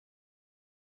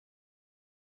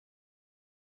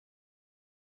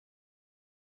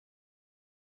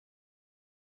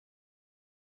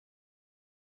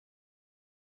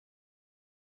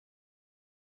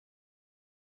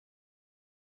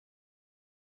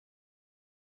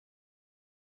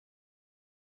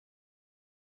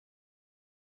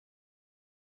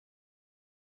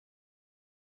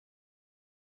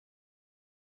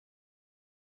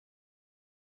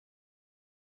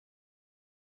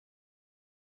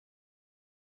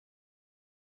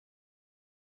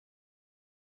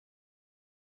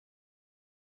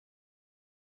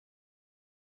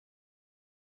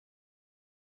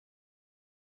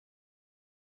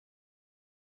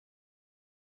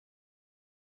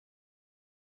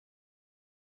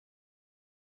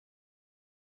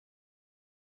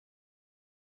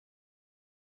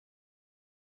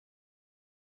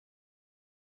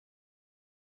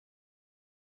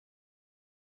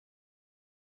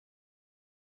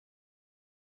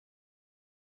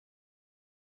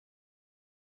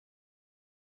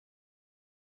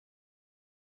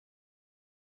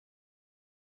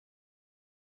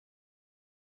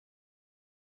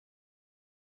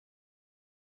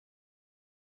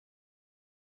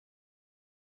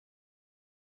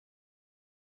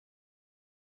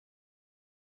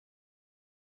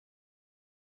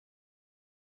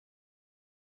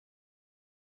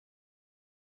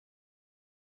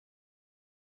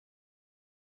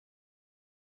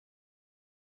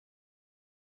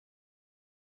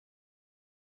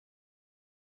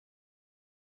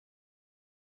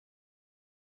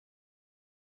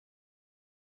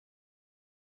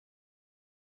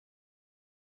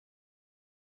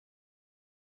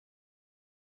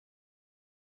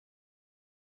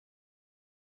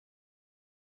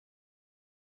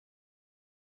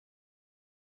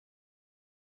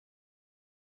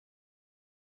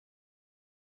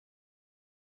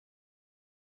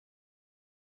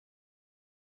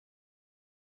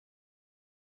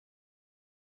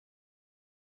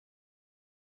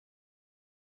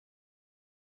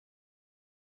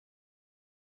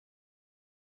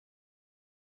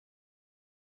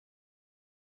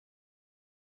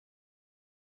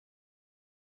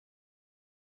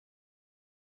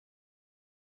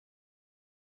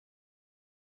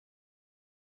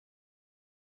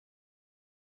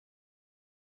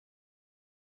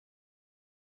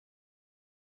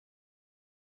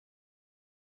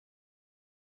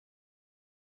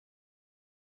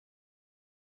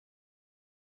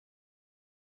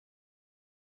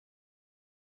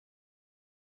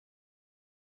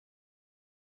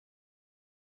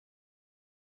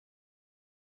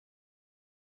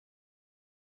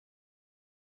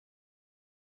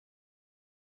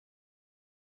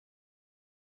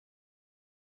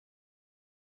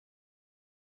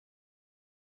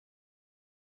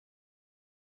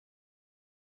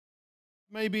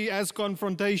maybe as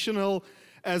confrontational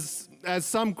as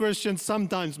some Christians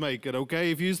sometimes make it,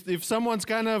 okay? If someone's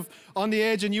kind of on the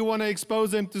edge and you want to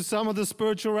expose them to some of the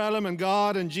spiritual realm and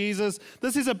God and Jesus,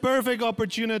 this is a perfect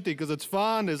opportunity because it's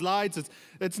fun, there's lights,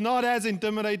 it's not as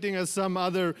intimidating as some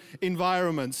other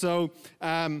environments. So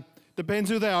depends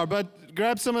who they are, but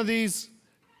grab some of these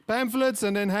pamphlets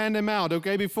and then hand them out,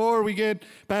 okay? Before we get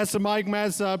Pastor Mike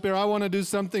Massa up here, I want to do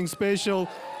something special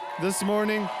this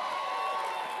morning.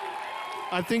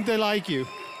 I think they like you.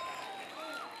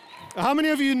 How many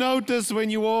of you noticed when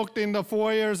you walked in the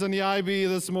foyers and the IB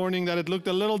this morning that it looked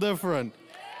a little different?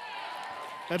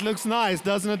 It looks nice,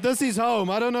 doesn't it? This is home.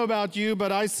 I don't know about you,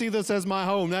 but I see this as my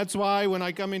home. That's why when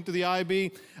I come into the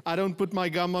IB, I don't put my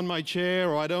gum on my chair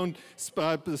or I don't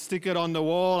stick it on the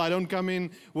wall. I don't come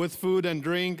in with food and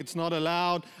drink. It's not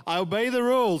allowed. I obey the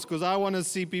rules because I want to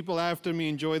see people after me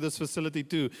enjoy this facility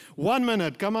too. 1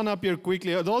 minute. Come on up here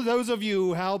quickly. All those of you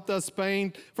who helped us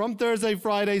paint from Thursday,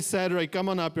 Friday, Saturday, come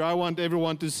on up here. I want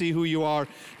everyone to see who you are.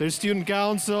 There's student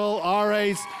council,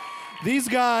 RAs. These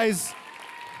guys...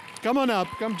 Come on up.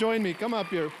 Come join me. Come up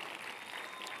here.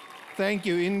 Thank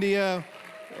you, India.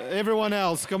 Everyone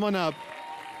else, come on up.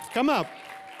 Come up.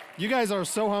 You guys are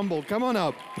so humble. Come on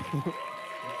up.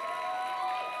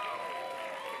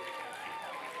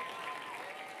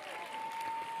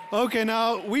 Okay,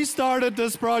 now we started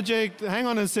this project, hang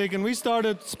on a second,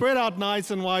 spread out nice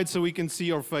and wide so we can see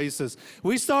your faces.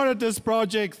 We started this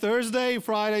project Thursday,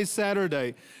 Friday,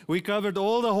 Saturday. We covered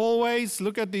all the hallways.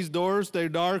 Look at these doors, they're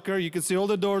darker. You can see all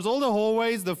the doors, all the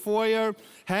hallways, the foyer,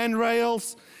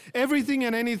 handrails, everything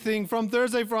and anything. From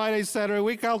Thursday, Friday, Saturday,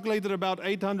 we calculated about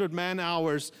 800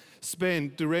 man-hours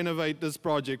spent to renovate this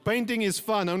project. Painting is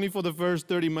fun only for the first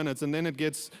 30 minutes and then it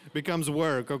becomes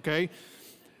work, okay?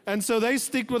 And so they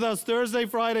stick with us Thursday,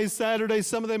 Friday, Saturday.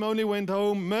 Some of them only went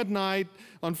home midnight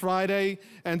on Friday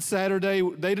and Saturday.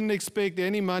 They didn't expect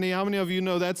any money. How many of you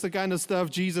know that's the kind of stuff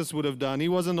Jesus would have done? He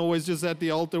wasn't always just at the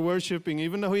altar worshiping,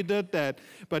 even though he did that,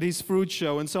 but his fruit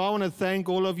show. And so I want to thank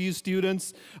all of you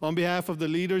students on behalf of the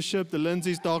leadership, the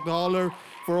Lindsays, Dr. Holler,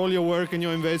 for all your work and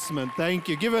your investment. Thank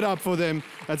you. Give it up for them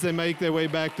as they make their way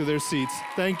back to their seats.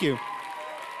 Thank you.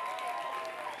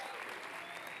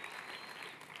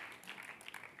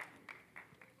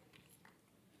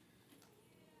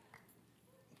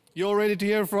 You all ready to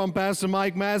hear from Pastor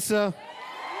Mike Massa?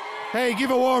 Hey,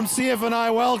 give a warm CF and I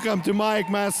welcome to Mike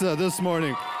Massa this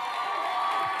morning.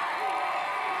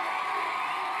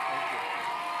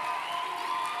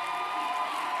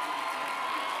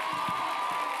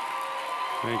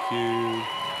 Thank you.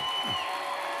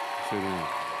 Sit down.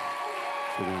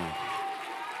 Sit down.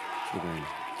 Sit down.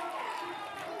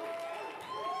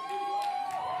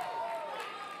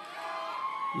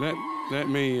 Let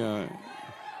me...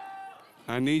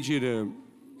 I need you to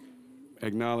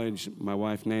acknowledge my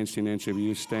wife, Nancy. Nancy, will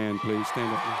you stand, please?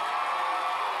 Stand up.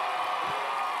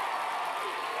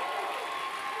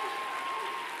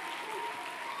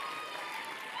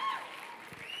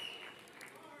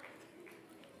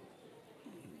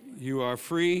 You are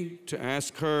free to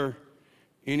ask her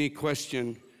any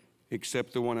question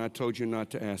except the one I told you not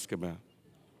to ask about.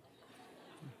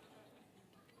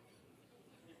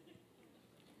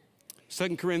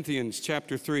 2 Corinthians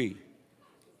chapter 3.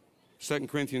 2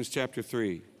 Corinthians chapter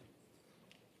 3.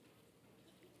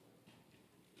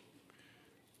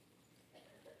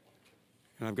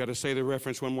 And I've got to say the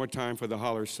reference one more time for the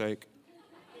holler's sake.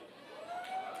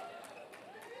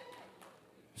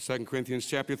 2 Corinthians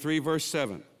chapter 3, verse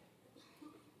 7.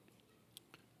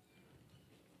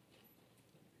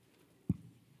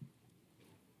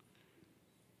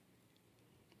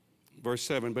 Verse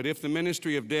 7, but if the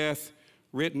ministry of death,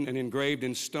 written and engraved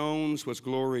in stones, was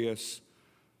glorious,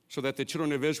 so that the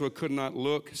children of Israel could not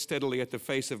look steadily at the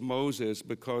face of Moses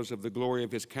because of the glory of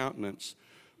his countenance,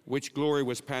 which glory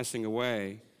was passing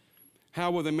away,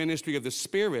 how will the ministry of the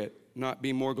Spirit not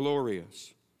be more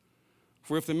glorious?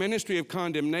 For if the ministry of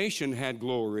condemnation had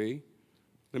glory,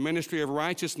 the ministry of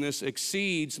righteousness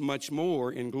exceeds much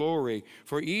more in glory.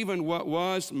 For even what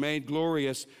was made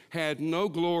glorious had no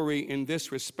glory in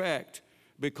this respect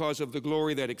because of the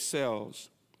glory that excels.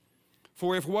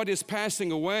 For if what is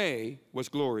passing away was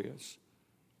glorious,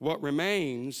 what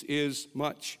remains is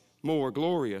much more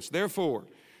glorious. Therefore,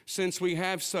 since we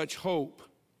have such hope,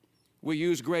 we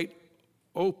use great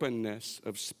openness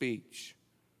of speech,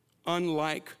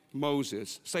 unlike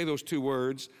Moses. Say those two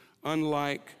words,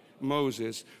 unlike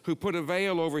Moses, who put a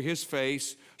veil over his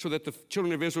face so that the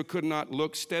children of Israel could not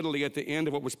look steadily at the end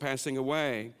of what was passing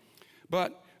away.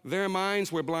 But their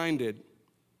minds were blinded.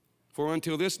 For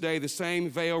until this day, the same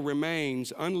veil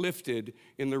remains unlifted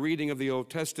in the reading of the Old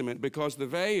Testament, because the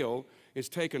veil is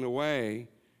taken away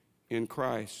in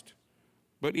Christ.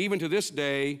 But even to this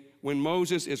day, when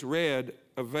Moses is read,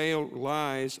 a veil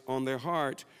lies on their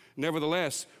heart.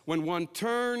 Nevertheless, when one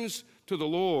turns to the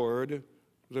Lord,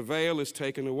 the veil is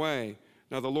taken away.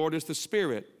 Now the Lord is the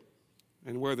Spirit,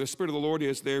 and where the Spirit of the Lord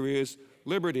is, there is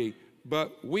liberty.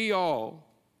 But we all,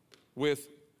 with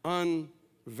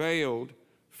unveiled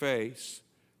face,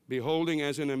 beholding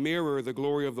as in a mirror the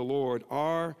glory of the Lord,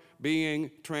 are being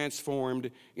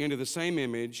transformed into the same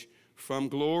image from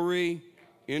glory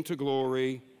into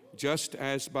glory, just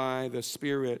as by the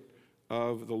Spirit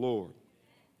of the Lord.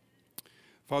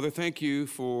 Father, thank you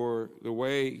for the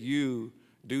way you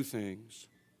do things.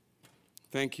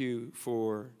 Thank you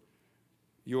for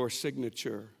your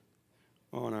signature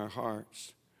on our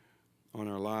hearts, on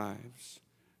our lives.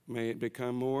 May it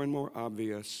become more and more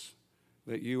obvious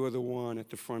that you are the one at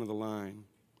the front of the line.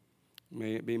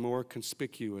 May it be more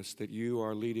conspicuous that you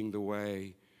are leading the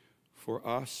way for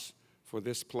us, for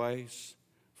this place,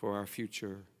 for our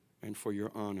future, and for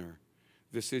your honor.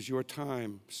 This is your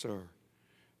time, sir,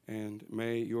 and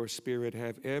may your Spirit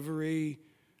have every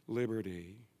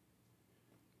liberty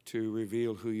to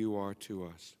reveal who you are to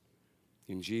us.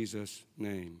 In Jesus'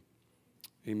 name,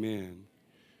 amen.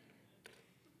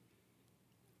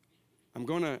 I'm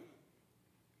going to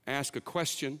ask a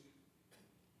question.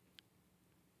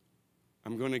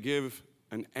 I'm going to give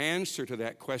an answer to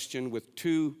that question with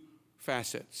two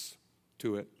facets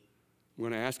to it. I'm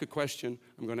going to ask a question.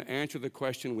 I'm going to answer the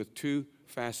question with two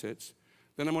facets.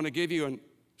 Then I'm going to give you a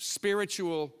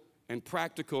spiritual and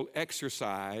practical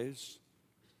exercise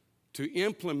to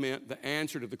implement the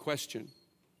answer to the question.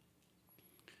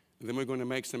 And then we're going to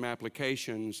make some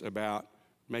applications about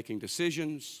making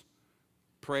decisions,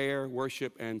 prayer,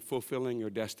 worship, and fulfilling your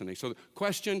destiny. So the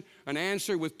question, an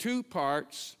answer with two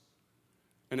parts,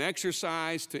 an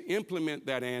exercise to implement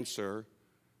that answer,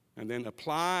 and then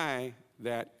apply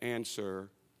that answer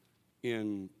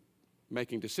in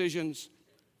making decisions,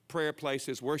 prayer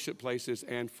places, worship places,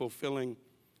 and fulfilling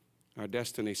our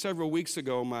destiny. Several weeks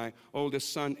ago, my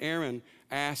oldest son, Aaron,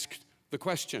 asked the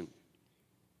question.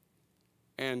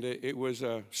 And it was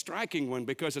a striking one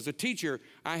because as a teacher,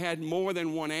 I had more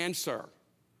than one answer.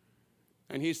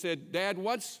 And he said, Dad,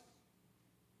 what's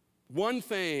one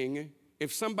thing,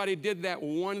 if somebody did that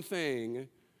one thing,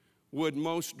 would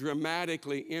most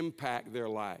dramatically impact their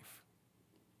life?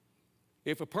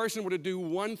 If a person were to do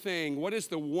one thing, what is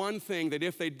the one thing that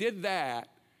if they did that,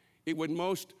 it would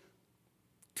most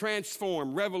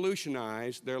transform,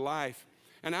 revolutionize their life?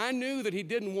 And I knew that he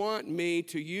didn't want me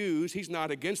to use, he's not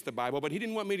against the Bible, but he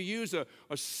didn't want me to use a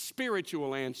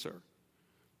spiritual answer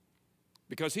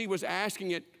because he was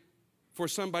asking it for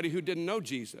somebody who didn't know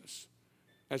Jesus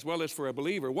as well as for a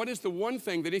believer. What is the one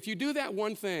thing that if you do that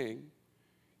one thing,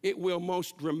 it will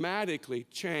most dramatically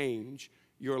change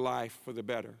your life for the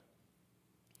better?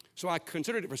 So I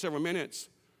considered it for several minutes,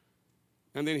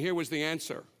 and then here was the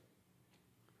answer.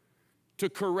 To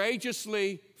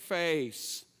courageously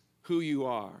face who you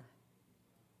are.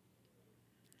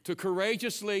 To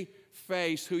courageously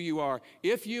face who you are.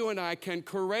 If you and I can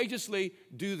courageously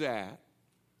do that,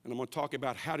 and I'm going to talk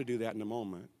about how to do that in a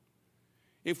moment.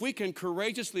 If we can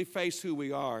courageously face who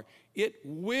we are, it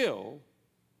will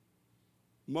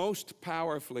most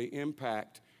powerfully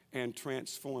impact and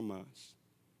transform us.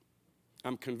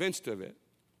 I'm convinced of it.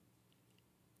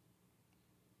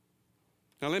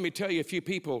 Now let me tell you a few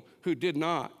people who did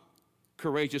not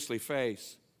courageously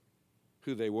face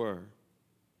who they were.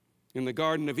 In the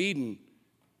Garden of Eden,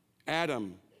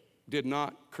 Adam did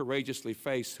not courageously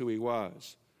face who he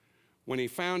was. When he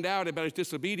found out about his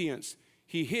disobedience,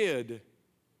 he hid,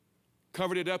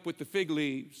 covered it up with the fig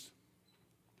leaves.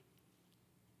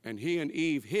 And he and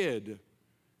Eve hid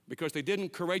because they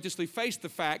didn't courageously face the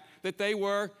fact that they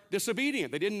were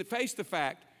disobedient. They didn't face the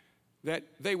fact that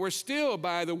they were still,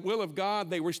 by the will of God,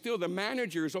 they were still the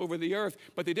managers over the earth,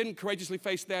 but they didn't courageously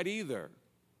face that either.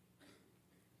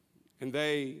 And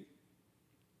they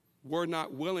were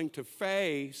not willing to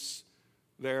face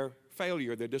their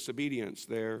failure, their disobedience,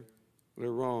 their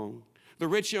wrong. The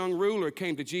rich young ruler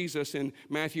came to Jesus in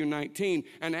Matthew 19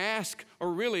 and asked a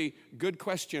really good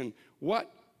question.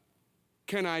 What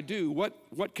can I do?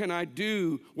 What can I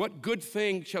do? What good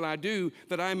thing shall I do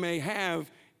that I may have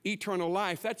eternal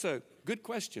life? That's a good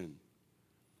question.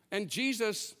 And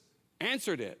Jesus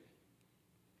answered it.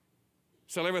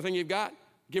 Sell everything you've got,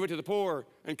 give it to the poor,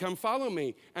 and come follow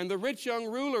me. And the rich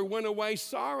young ruler went away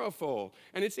sorrowful.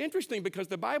 And it's interesting because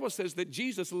the Bible says that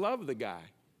Jesus loved the guy.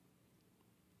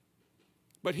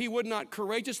 But he would not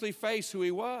courageously face who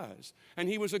he was. And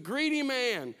he was a greedy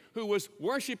man who was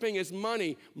worshiping his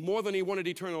money more than he wanted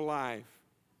eternal life.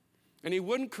 And he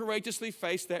wouldn't courageously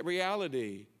face that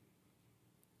reality.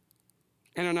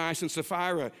 Ananias and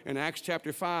Sapphira in Acts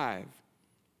chapter 5.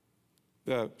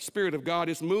 The Spirit of God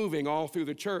is moving all through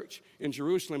the church in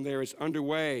Jerusalem. There is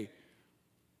underway.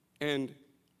 And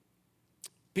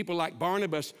people like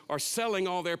Barnabas are selling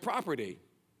all their property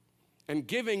and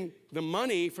giving the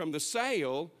money from the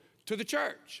sale to the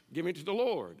church, giving it to the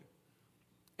Lord.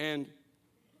 And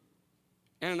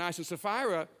Ananias and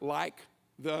Sapphira like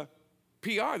the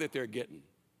PR that they're getting.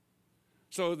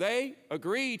 So they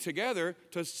agree together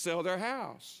to sell their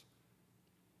house.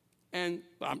 And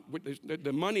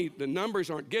the money, the numbers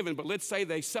aren't given, but let's say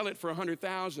they sell it for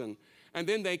 $100,000, and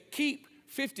then they keep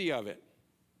 50 of it.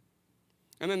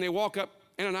 And then they walk up,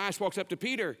 Ananias walks up to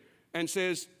Peter and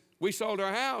says, we sold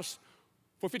our house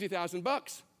for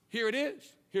 $50,000. Here it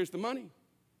is. Here's the money.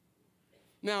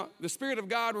 Now, the Spirit of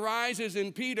God rises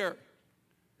in Peter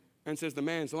and says, the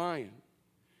man's lying.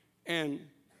 And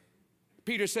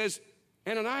Peter says,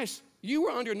 Ananias, you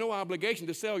were under no obligation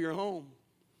to sell your home.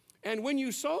 And when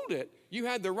you sold it, you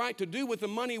had the right to do with the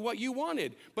money what you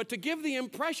wanted. But to give the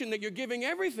impression that you're giving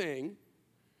everything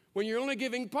when you're only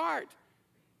giving part,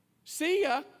 see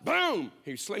ya, boom,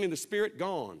 he's slain in the Spirit,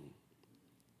 gone.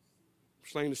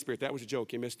 Slain in the Spirit, that was a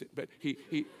joke, you missed it. But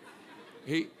he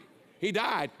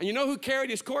died. And you know who carried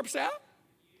his corpse out?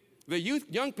 The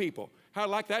young people. How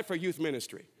like that for youth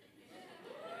ministry?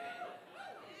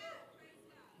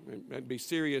 That'd be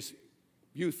serious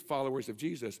youth followers of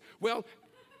Jesus. Well,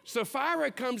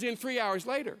 Sapphira comes in 3 hours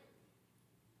later.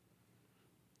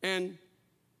 And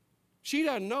she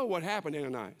doesn't know what happened to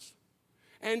Ananias.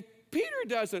 And Peter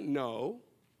doesn't know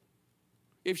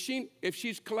if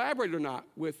she's collaborated or not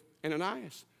with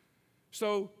Ananias.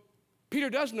 So Peter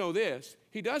does know this.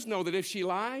 He does know that if she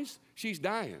lies, she's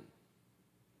dying.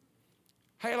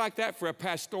 How you like that for a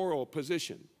pastoral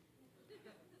position?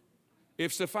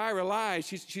 If Sapphira lies,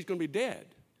 she's going to be dead.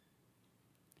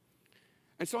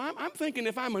 And so I'm thinking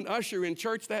if I'm an usher in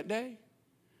church that day,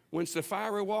 when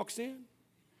Sapphira walks in,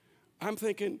 I'm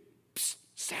thinking, psst,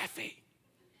 Sapphy.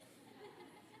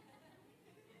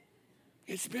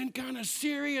 It's been kind of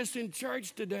serious in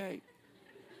church today.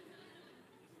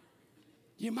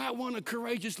 You might want to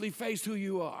courageously face who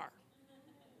you are.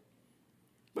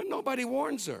 But nobody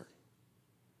warns her.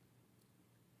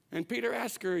 And Peter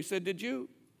asked her, he said, did you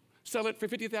sell it for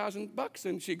 $50,000?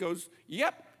 And she goes,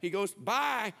 yep. He goes,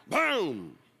 bye,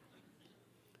 boom.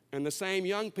 And the same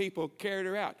young people carried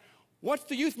her out. What's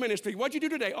the youth ministry? What'd you do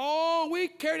today? Oh, we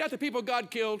carried out the people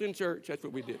God killed in church. That's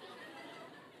what we did.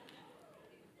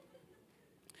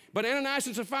 But Ananias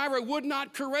and Sapphira would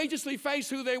not courageously face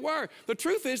who they were. The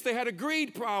truth is they had a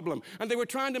greed problem, and they were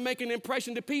trying to make an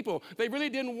impression to people. They really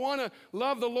didn't want to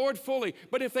love the Lord fully.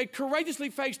 But if they courageously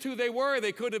faced who they were,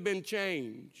 they could have been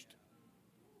changed.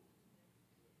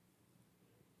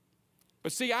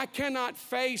 But see, I cannot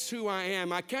face who I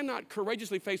am. I cannot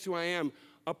courageously face who I am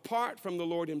apart from the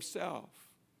Lord himself.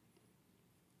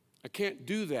 I can't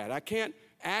do that. I can't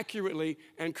accurately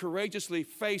and courageously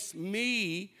face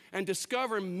me and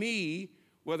discover me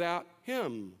without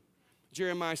him.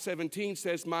 Jeremiah 17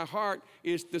 says, my heart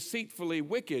is deceitfully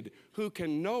wicked. Who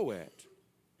can know it?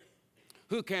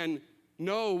 Who can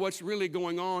know what's really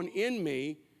going on in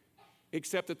me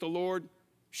except that the Lord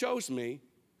shows me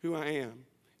who I am?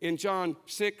 In Luke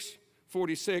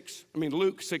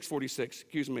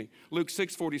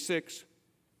 6:46,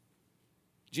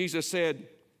 Jesus said,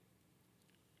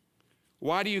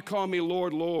 why do you call me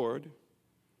Lord, Lord,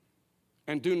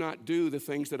 and do not do the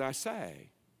things that I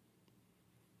say?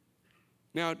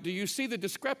 Now, do you see the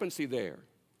discrepancy there?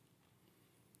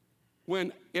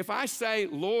 If I say,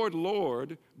 Lord,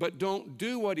 Lord, but don't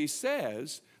do what he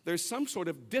says, there's some sort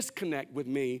of disconnect with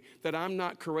me that I'm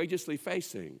not courageously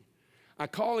facing. I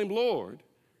call him Lord,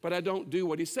 but I don't do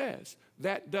what he says.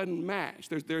 That doesn't match.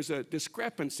 There's a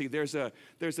discrepancy. There's a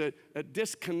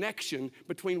disconnection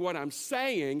between what I'm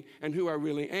saying and who I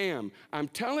really am. I'm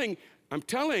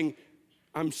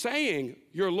saying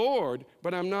you're Lord,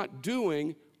 but I'm not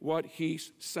doing what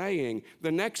he's saying.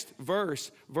 The next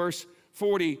verse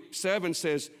 47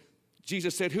 says,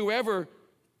 Jesus said, whoever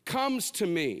comes to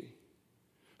me,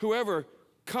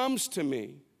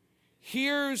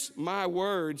 hears my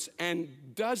words and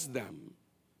does them,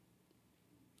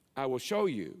 I will show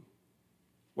you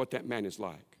what that man is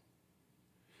like.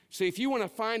 See, if you want to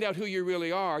find out who you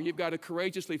really are, you've got to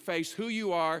courageously face who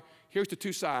you are. Here's the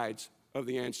two sides of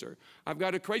the answer. I've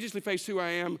got to courageously face who I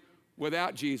am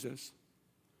without Jesus,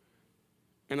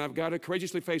 and I've got to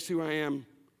courageously face who I am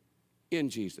in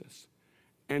Jesus.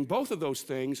 And both of those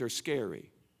things are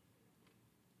scary.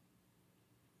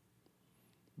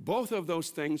 Both of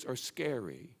those things are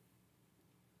scary.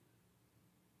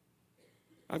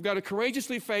 I've got to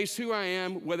courageously face who I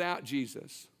am without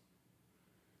Jesus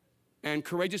and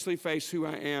courageously face who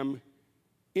I am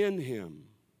in him.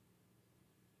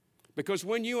 Because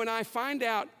when you and I find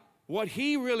out what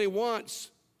he really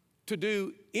wants to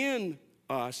do in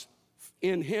us,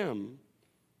 in him,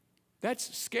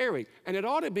 that's scary. And it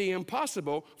ought to be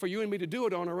impossible for you and me to do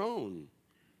it on our own.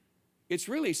 It's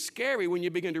really scary when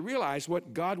you begin to realize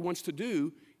what God wants to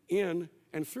do in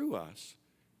and through us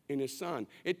in his Son.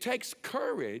 It takes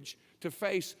courage to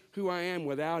face who I am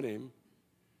without him.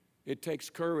 It takes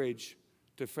courage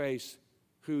to face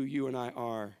who you and I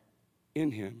are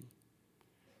in him.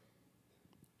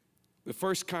 The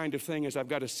first kind of thing is I've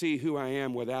got to see who I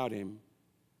am without him.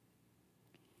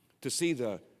 To see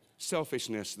the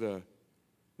selfishness, the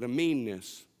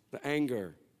meanness, the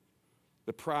anger,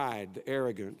 the pride, the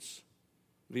arrogance,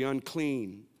 the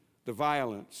unclean, the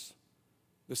violence,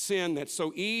 the sin that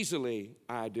so easily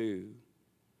I do,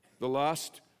 the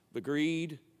lust, the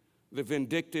greed, the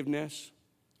vindictiveness,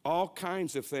 all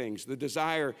kinds of things, the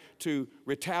desire to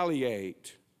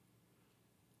retaliate.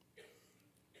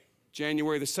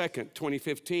 January the 2nd,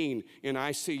 2015, in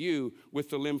ICU with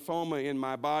the lymphoma in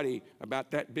my body,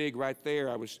 about that big right there.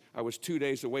 I was 2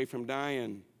 days away from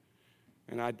dying,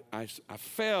 and I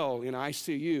fell in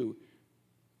ICU.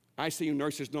 ICU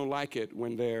nurses don't like it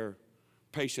when their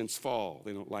patients fall.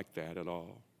 They don't like that at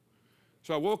all.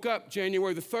 So I woke up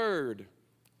January the 3rd,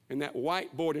 and that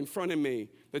whiteboard in front of me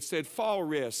that said fall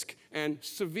risk and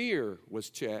severe was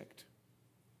checked.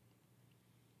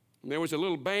 And there was a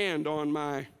little band on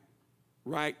my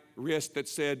right wrist that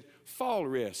said fall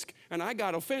risk, and I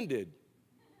got offended.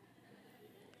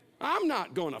 I'm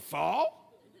not going to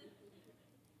fall.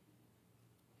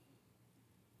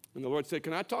 And the Lord said,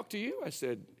 "Can I talk to you?" I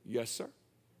said, "Yes, sir."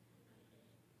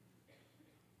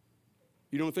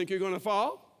 "You don't think you're going to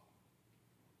fall?"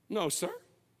 "No, sir."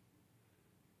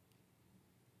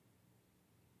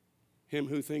 "Him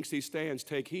who thinks he stands,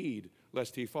 take heed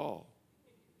lest he fall."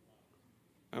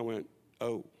 I went,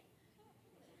 "Oh."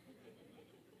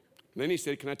 And then he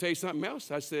said, "Can I tell you something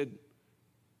else?" I said,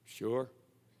 "Sure."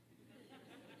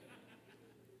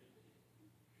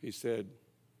 He said,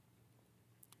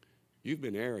 "You've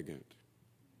been arrogant."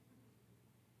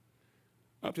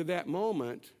 Up to that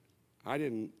moment, I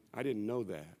didn't know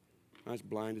that. I was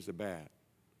blind as a bat.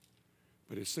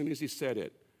 But as soon as he said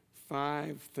it,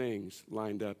 5 things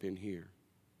lined up in here.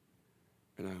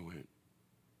 And I went,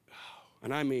 oh.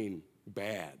 And I mean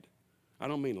bad. I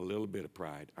don't mean a little bit of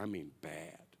pride. I mean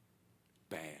bad.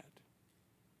 Bad.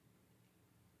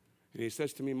 And he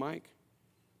says to me, "Mike,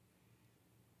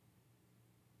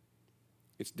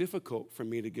 it's difficult for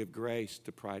me to give grace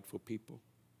to prideful people.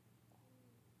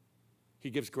 He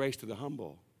gives grace to the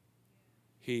humble.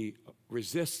 He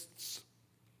resists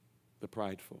the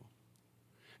prideful."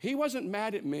 He wasn't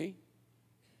mad at me.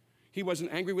 He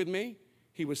wasn't angry with me.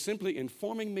 He was simply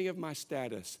informing me of my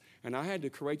status. And I had to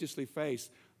courageously face,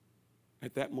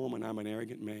 at that moment, I'm an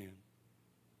arrogant man.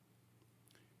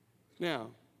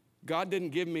 Now, God didn't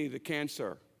give me the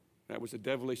cancer. That was a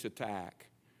devilish attack.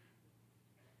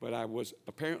 But I was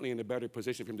apparently in a better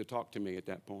position for him to talk to me at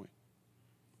that point.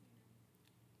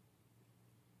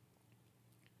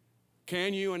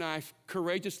 Can you and I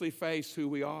courageously face who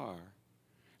we are?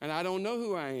 And I don't know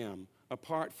who I am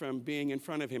apart from being in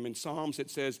front of him. In Psalms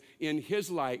it says, in his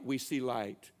light we see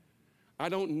light. I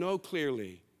don't know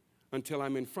clearly until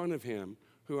I'm in front of him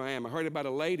who I am. I heard about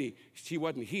a lady, she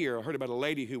wasn't here, I heard about a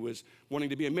lady who was wanting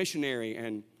to be a missionary,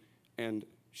 and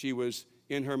she was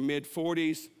in her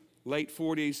mid-40s, late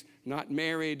 40s, not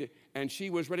married, and she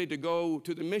was ready to go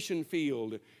to the mission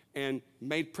field and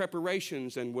made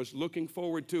preparations and was looking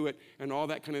forward to it and all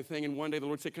that kind of thing. And one day the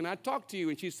Lord said, "Can I talk to you?"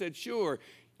 And she said, "Sure.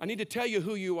 I need to tell you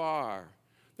who you are.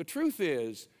 The truth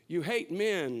is, you hate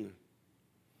men.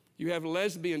 You have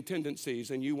lesbian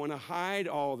tendencies, and you want to hide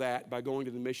all that by going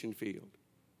to the mission field."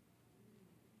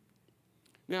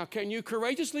 Now, can you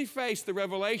courageously face the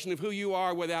revelation of who you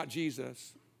are without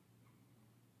Jesus?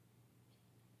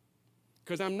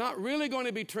 Because I'm not really going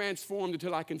to be transformed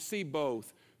until I can see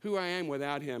both, who I am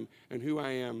without him and who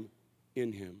I am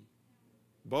in him.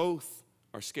 Both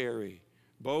are scary.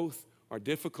 Both are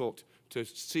difficult to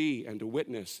see and to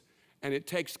witness. And it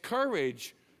takes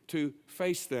courage to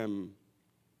face them.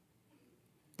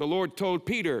 The Lord told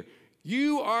Peter,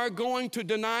 "You are going to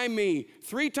deny me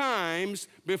 3 times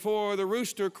before the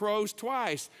rooster crows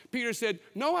twice." Peter said,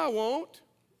 "No, I won't."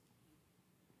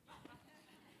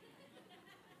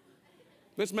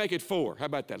 Let's make it 4. How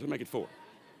about that? Let's make it 4.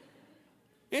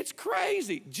 It's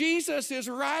crazy. Jesus is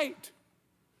right.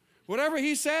 Whatever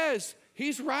he says,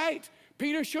 he's right.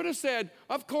 Peter should have said,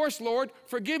 of course, Lord,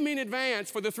 forgive me in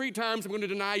advance for the 3 times I'm going to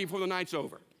deny you before the night's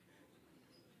over.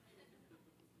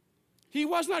 He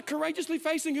was not courageously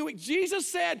facing who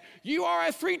Jesus said, you are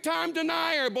a 3-time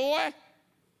denier, boy.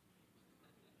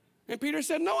 And Peter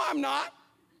said, no, I'm not.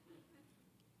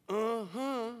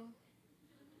 Uh-huh.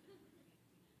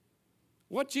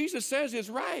 What Jesus says is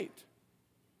right.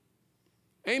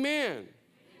 Amen.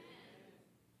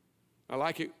 I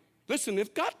like it. Listen,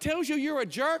 if God tells you you're a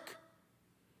jerk,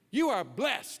 you are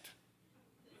blessed.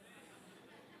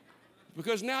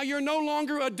 Because now you're no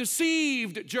longer a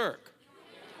deceived jerk.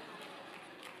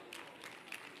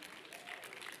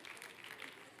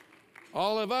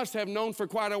 All of us have known for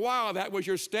quite a while that was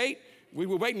your state. We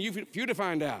were waiting for you to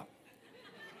find out.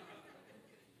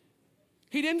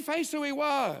 He didn't face who he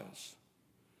was.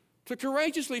 To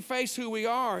courageously face who we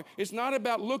are is not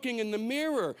about looking in the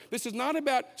mirror. This is not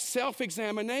about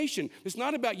self-examination. It's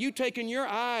not about you taking your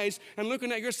eyes and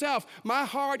looking at yourself. My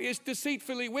heart is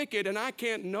deceitfully wicked, and I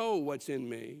can't know what's in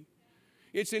me.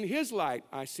 It's in his light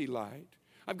I see light.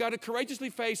 I've got to courageously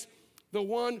face the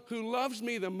one who loves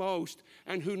me the most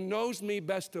and who knows me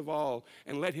best of all,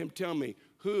 and let him tell me,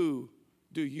 who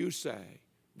do you say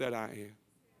that I am?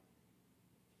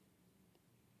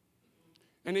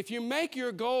 And if you make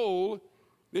your goal,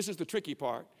 this is the tricky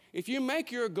part. If you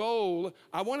make your goal,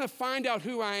 I want to find out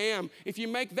who I am. If you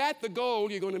make that the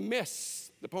goal, you're going to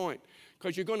miss the point.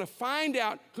 Because you're going to find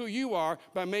out who you are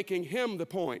by making him the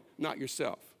point, not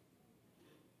yourself.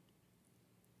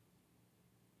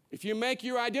 If you make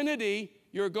your identity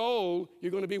your goal,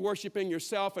 you're going to be worshiping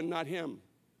yourself and not him.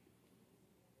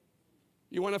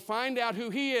 You want to find out who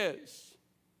he is.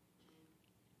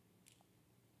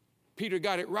 Peter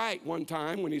got it right one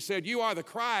time when he said, you are the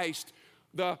Christ,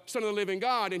 the Son of the living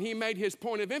God, and he made his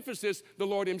point of emphasis the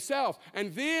Lord himself.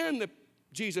 And then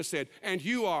Jesus said, and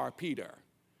you are Peter.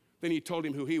 Then he told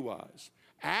him who he was,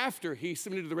 after he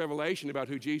submitted to the revelation about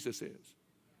who Jesus is.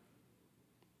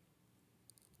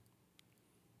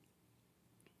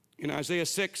 In Isaiah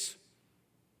 6,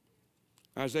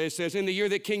 Isaiah says, in the year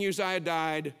that King Uzziah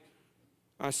died,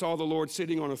 I saw the Lord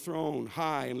sitting on a throne,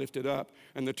 high and lifted up,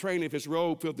 and the train of his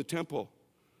robe filled the temple.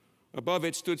 Above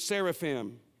it stood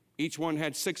seraphim. Each one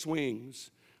had 6 wings.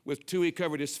 With 2 he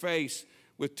covered his face,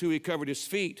 with 2 he covered his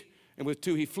feet, and with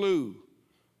 2 he flew.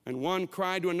 And one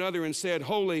cried to another and said,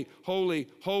 holy, holy,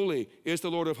 holy is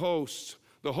the Lord of hosts.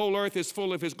 The whole earth is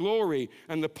full of his glory.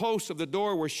 And the posts of the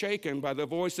door were shaken by the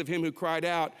voice of him who cried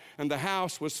out, and the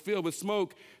house was filled with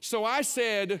smoke. So I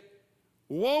said,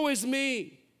 woe is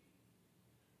me!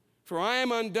 For I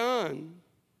am undone,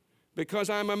 because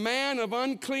I'm a man of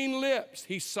unclean lips.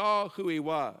 He saw who he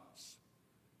was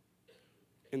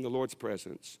in the Lord's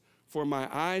presence. For my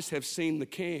eyes have seen the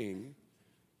King,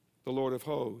 the Lord of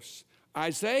hosts.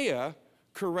 Isaiah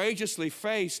courageously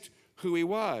faced who he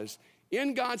was.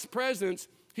 In God's presence,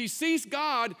 he sees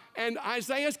God, and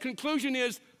Isaiah's conclusion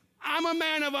is, I'm a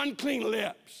man of unclean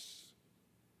lips.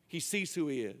 He sees who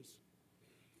he is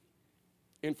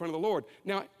in front of the Lord.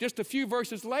 Now, just a few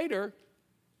verses later,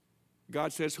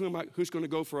 God says, who's going to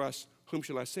go for us? Whom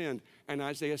shall I send? And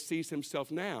Isaiah sees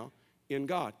himself now in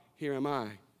God. Here am I,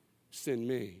 send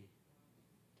me.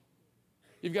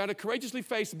 You've got to courageously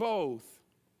face both.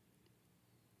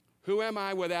 Who am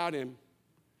I without him?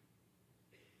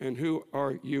 And who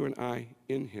are you and I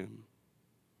in him?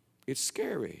 It's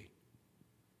scary.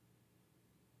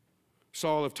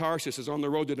 Saul of Tarsus is on the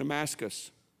road to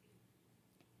Damascus.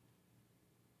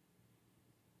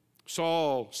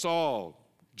 Saul, Saul,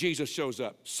 Jesus shows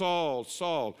up. Saul,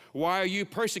 Saul, why are you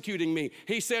persecuting me?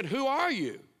 He said, who are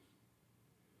you?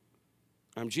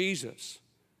 I'm Jesus,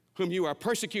 whom you are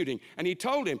persecuting. And he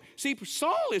told him, see,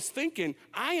 Saul is thinking,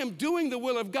 I am doing the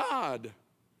will of God.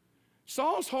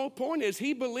 Saul's whole point is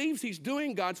he believes he's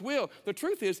doing God's will. The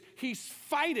truth is he's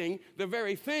fighting the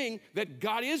very thing that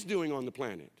God is doing on the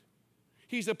planet.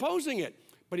 He's opposing it,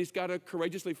 but he's got to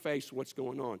courageously face what's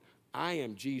going on. I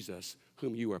am Jesus,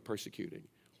 whom you are persecuting.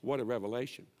 What a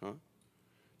revelation, huh?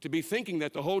 To be thinking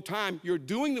that the whole time you're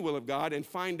doing the will of God and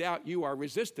find out you are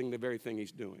resisting the very thing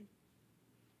he's doing,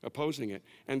 opposing it.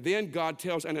 And then God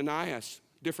tells Ananias,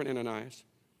 different Ananias,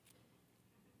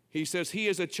 he says, he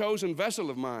is a chosen vessel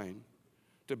of mine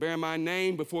to bear my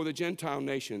name before the Gentile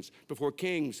nations, before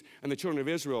kings and the children of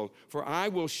Israel. For I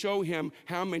will show him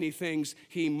how many things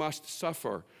he must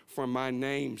suffer for my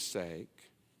name's sake.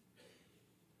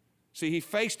 See, he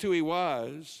faced who he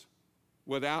was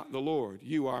without the Lord.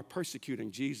 You are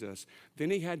persecuting Jesus. Then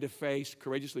he had to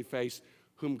courageously face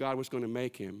whom God was going to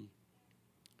make him.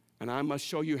 And I must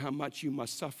show you how much you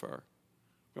must suffer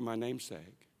for my name's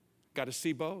sake. Got to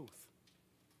see both.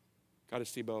 Got to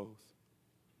see both.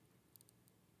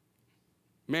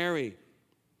 Mary,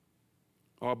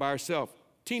 all by herself,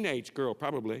 teenage girl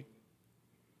probably.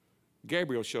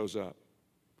 Gabriel shows up.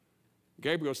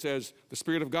 Gabriel says, the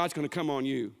Spirit of God's going to come on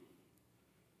you.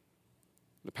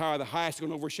 The power of the highest is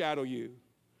going to overshadow you.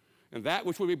 And that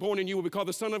which will be born in you will be called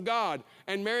the Son of God.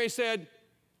 And Mary said,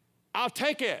 I'll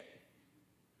take it.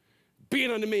 Be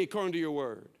it unto me according to your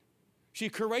word. She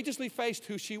courageously faced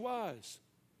who she was.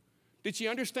 Did she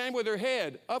understand with her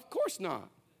head? Of course not.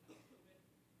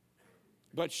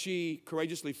 But she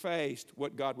courageously faced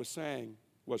what God was saying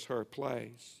was her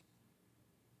place.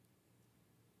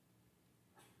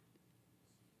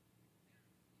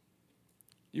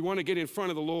 You want to get in front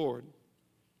of the Lord.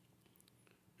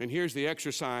 And here's the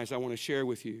exercise I want to share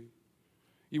with you.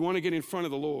 You want to get in front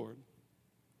of the Lord.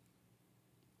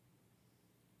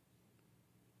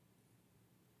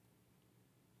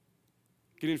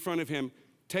 Get in front of him.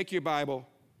 Take your Bible,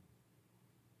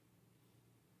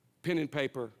 pen and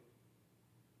paper.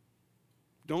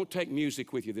 Don't take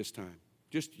music with you this time.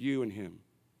 Just you and him.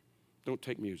 Don't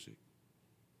take music.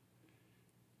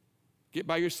 Get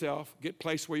by yourself. Get a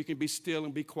place where you can be still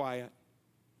and be quiet.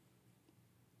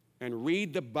 And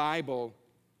read the Bible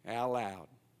out loud.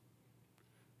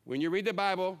 When you read the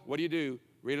Bible, what do?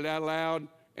 Read it out loud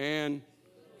and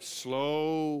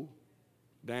slow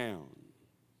down.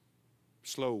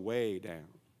 Slow way down.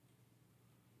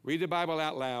 Read the Bible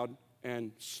out loud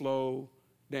and slow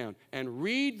down. And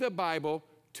read the Bible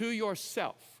to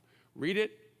yourself. Read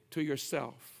it to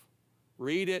yourself.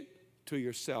 Read it to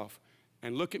yourself.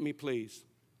 And look at me, please.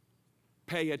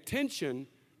 Pay attention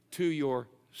to your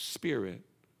spirit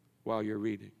while you're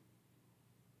reading.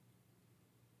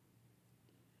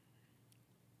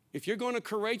 If you're going to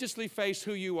courageously face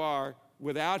who you are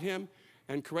without him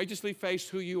and courageously face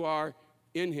who you are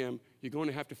in him, you're going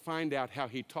to have to find out how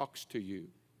he talks to you.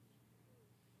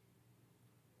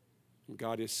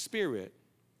 God is spirit,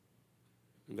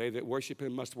 and they that worship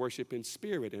him must worship in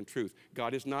spirit and truth.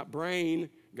 God is not brain,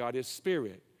 God is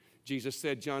spirit. Jesus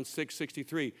said, John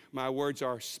 6:63, my words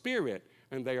are spirit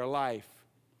and they are life.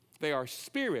 They are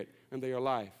spirit and they are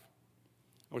life.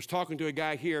 I was talking to a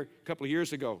guy here a couple of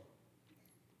years ago.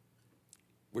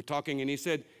 We're talking and he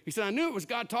said, I knew it was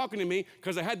God talking to me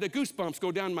because I had the goosebumps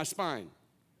go down my spine.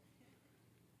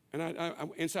 And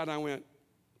inside I went,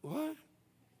 what?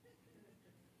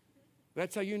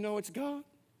 That's how you know it's God?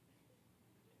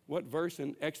 What verse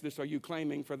in Exodus are you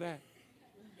claiming for that?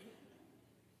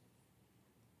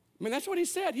 I mean, that's what he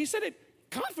said. He said it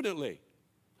confidently.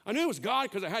 I knew it was God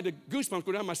because I had the goosebumps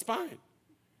go down my spine.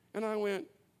 And I went,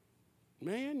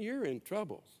 man, you're in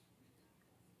trouble.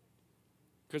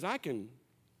 Because I can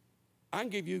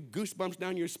give you goosebumps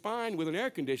down your spine with an air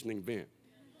conditioning vent.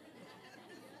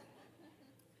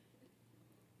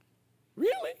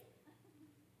 Really?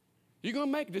 You're going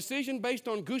to make a decision based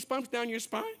on goosebumps down your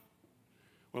spine?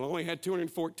 Well, I only had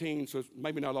 214, so it's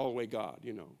maybe not all the way God,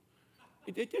 you know.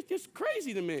 It's just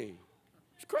crazy to me.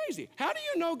 It's crazy. How do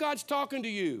you know God's talking to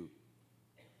you?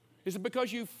 Is it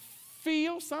because you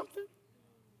feel something?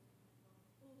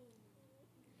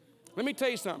 Let me tell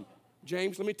you something,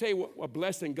 James. Let me tell you what a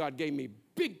blessing God gave me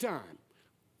big time.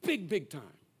 Big time.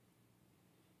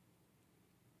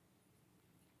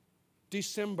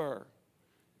 December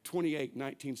 28,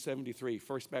 1973,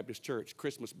 First Baptist Church,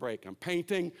 Christmas break. I'm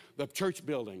painting the church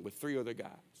building with 3 other guys.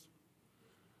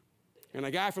 And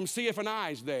a guy from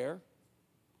CF&I's there,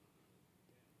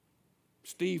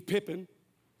 Steve Pippin,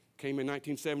 came in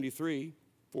 1973,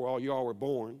 before all y'all were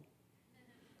born.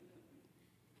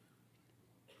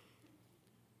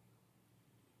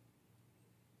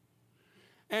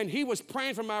 And he was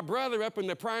praying for my brother up in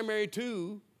the primary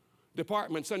 2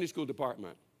 department, Sunday school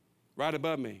department, right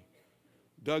above me.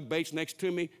 Doug Bates next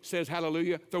to me says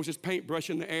hallelujah, throws his paintbrush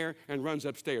in the air and runs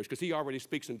upstairs because he already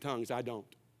speaks in tongues. I don't.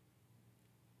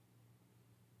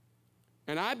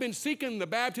 And I've been seeking the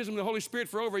baptism of the Holy Spirit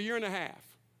for over a year and a half.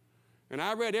 And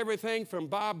I read everything from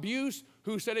Bob Buse,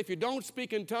 who said if you don't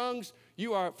speak in tongues,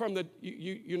 you are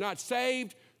you're not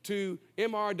saved, to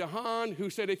M.R. DeHaan, who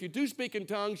said if you do speak in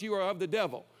tongues, you are of the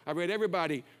devil. I read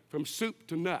everybody from soup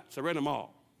to nuts. I read them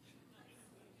all.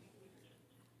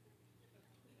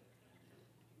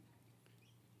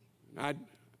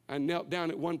 I knelt down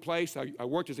at one place. I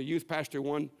worked as a youth pastor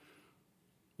one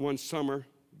summer.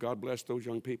 God bless those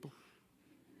young people.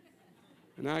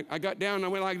 And I got down and I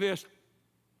went like this,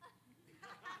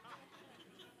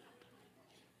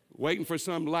 waiting for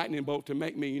some lightning bolt to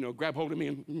make me, grab hold of me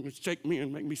and shake me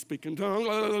and make me speak in tongues,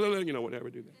 whatever,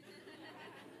 do that.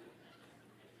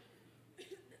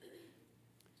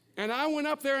 And I went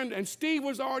up there and Steve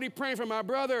was already praying for my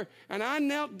brother, and I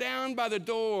knelt down by the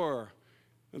door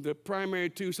of the primary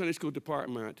 2 Sunday school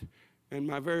department, And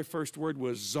my very first word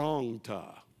was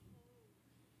zongta.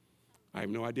 I have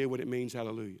no idea what it means,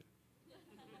 hallelujah.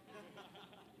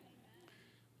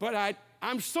 But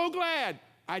I'm so glad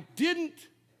I didn't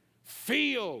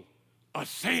feel a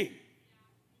thing.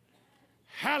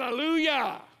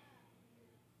 Hallelujah.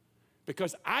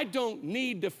 Because I don't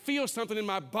need to feel something in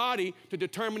my body to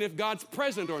determine if God's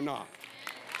present or not.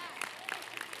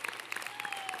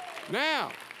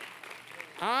 Now,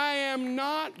 I am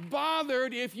not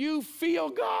bothered if you feel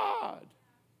God.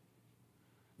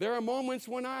 There are moments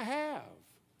when I have,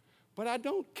 but I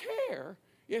don't care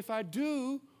if I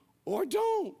do or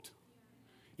don't.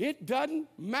 It doesn't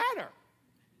matter.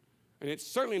 And it's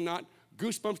certainly not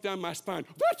goosebumps down my spine.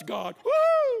 That's God.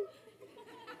 Woo!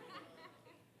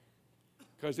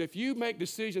 Because if you make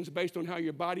decisions based on how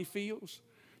your body feels,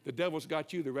 the devil's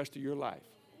got you the rest of your life.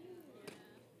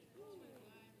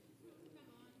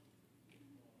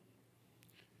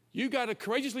 You got to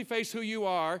courageously face who you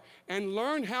are and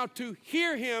learn how to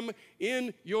hear him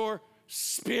in your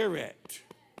spirit.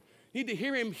 You need to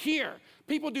hear him here.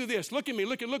 People do this. Look at me.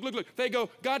 Look. They go,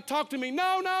 God, talk to me.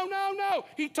 No.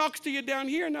 He talks to you down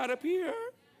here, not up here.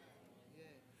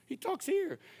 He talks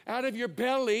here. Out of your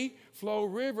belly flow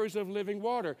rivers of living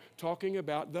water, talking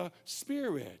about the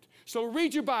Spirit. So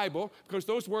read your Bible, because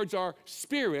those words are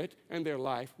spirit and their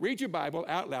life. Read your Bible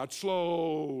out loud,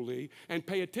 slowly, and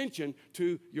pay attention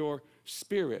to your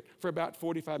spirit for about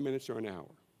 45 minutes or an hour.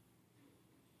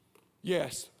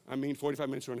 Yes, I mean 45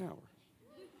 minutes or an hour.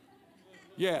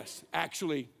 Yes,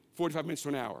 actually 45 minutes to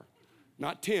an hour,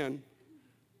 not 10.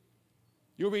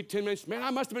 You'll read 10 minutes. Man,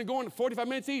 I must have been going 45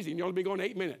 minutes easy, and you'll only be going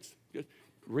 8 minutes. Just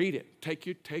read it. Take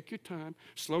your time,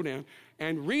 slow down,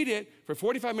 and read it for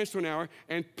 45 minutes to an hour,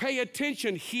 and pay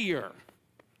attention here.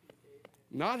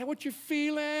 Not what you're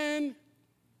feeling.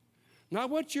 Not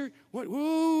what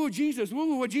Jesus,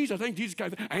 what Jesus, I think Jesus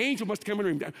got, an angel must come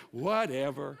in the room.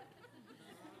 Whatever.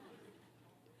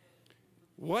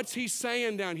 What's he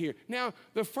saying down here? Now,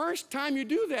 the first time you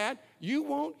do that, you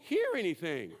won't hear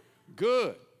anything.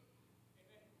 Good.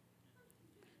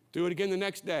 Do it again the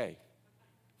next day,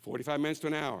 45 minutes to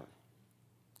an hour.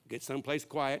 Get someplace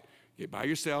quiet, get by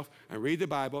yourself, and read the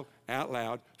Bible out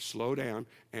loud, slow down,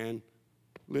 and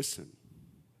listen.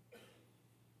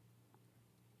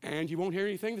 And you won't hear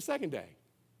anything the second day.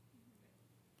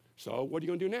 So what are you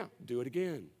going to do now? Do it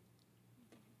again.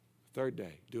 Third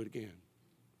day, do it again.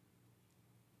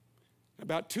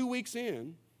 About 2 weeks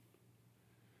in,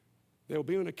 there will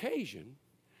be an occasion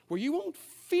where you won't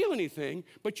feel anything,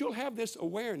 but you'll have this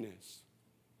awareness.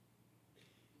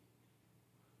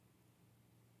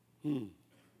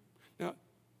 Now,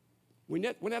 when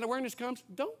that awareness comes,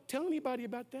 don't tell anybody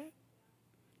about that.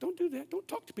 Don't do that. Don't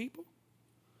talk to people.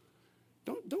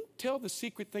 Don't tell the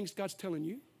secret things God's telling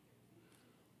you.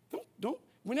 Don't.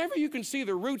 Whenever you can see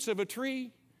the roots of a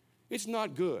tree, it's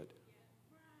not good.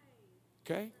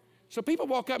 Okay? So people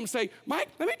walk up and say, Mike,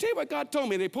 let me tell you what God told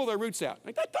me. They pull their roots out.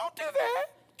 Like, don't do that.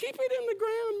 Keep it in the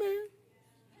ground, man.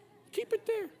 Keep it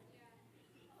there.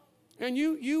 And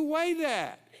you weigh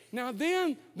that. Now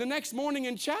then, the next morning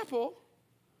in chapel,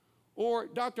 or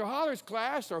Dr. Holler's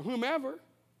class, or whomever,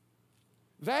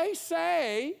 they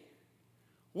say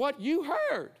what you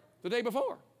heard the day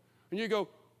before. And you go,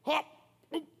 hop,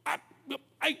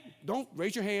 hey, don't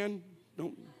raise your hand.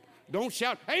 Don't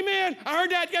shout, amen, I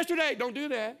heard that yesterday. Don't do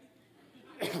that.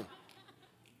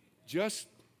 Just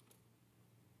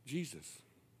Jesus.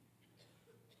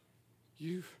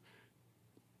 You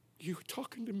were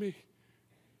talking to me.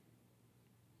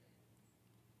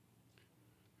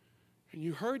 And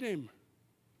you heard him.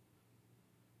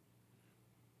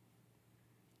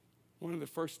 One of the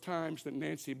first times that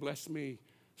Nancy blessed me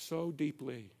so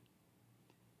deeply,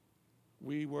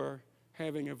 we were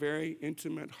having a very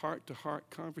intimate heart-to-heart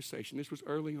conversation. This was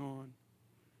early on.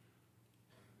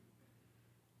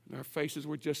 And our faces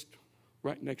were just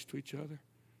right next to each other.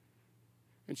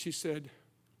 And she said,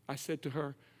 I said to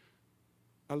her,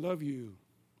 I love you.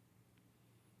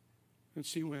 And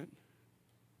she went,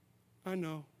 I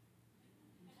know.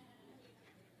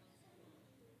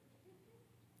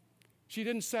 She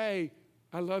didn't say,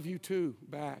 I love you too,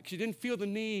 back. She didn't feel the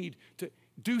need to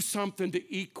do something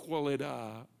to equal it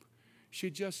up. She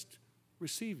just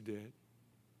received it.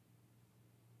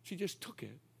 She just took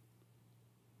it.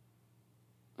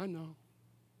 I know.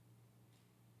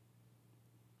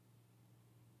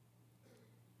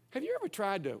 Have you ever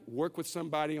tried to work with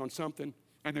somebody on something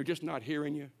and they're just not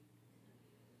hearing you?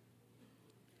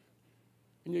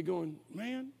 And you're going,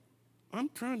 man, I'm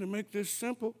trying to make this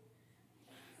simple,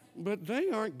 but they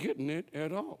aren't getting it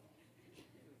at all.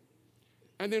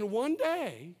 And then one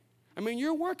day, I mean,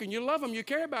 you're working, you love them, you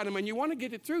care about them, and you want to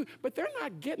get it through, but they're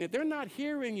not getting it. They're not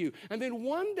hearing you. And then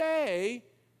one day,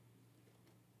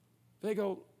 they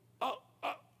go, oh,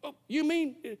 you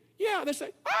mean, yeah. They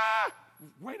say,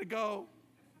 way to go.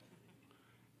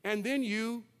 And then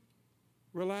you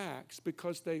relax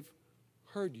because they've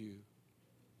heard you.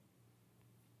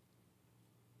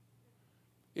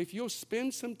 If you'll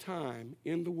spend some time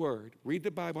in the Word, read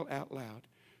the Bible out loud,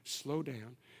 slow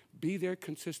down, be there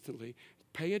consistently,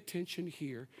 pay attention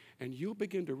here, and you'll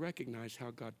begin to recognize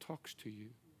how God talks to you.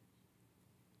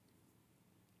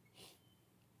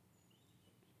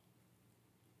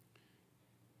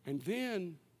 And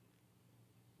then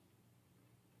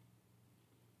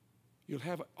you'll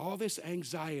have all this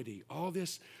anxiety, all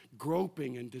this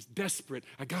groping and this desperate,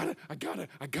 I gotta.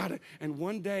 And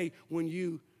one day when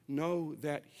you know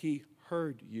that He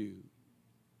heard you,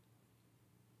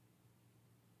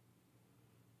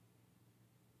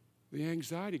 the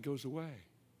anxiety goes away.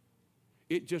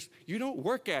 You don't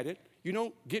work at it, you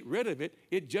don't get rid of it,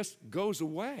 it just goes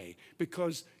away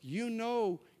because you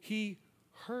know He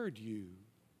heard you.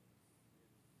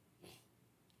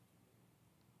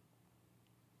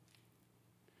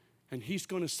 And He's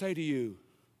going to say to you,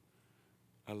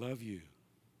 I love you.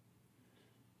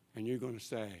 And you're going to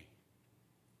say,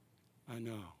 I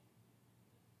know.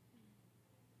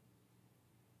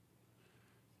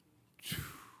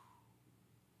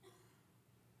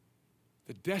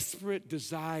 The desperate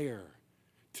desire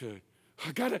to,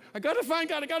 I gotta find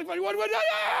God, what,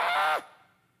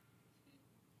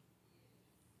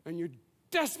 and you're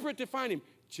desperate to find Him.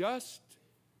 Just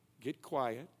get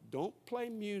quiet. Don't play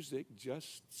music.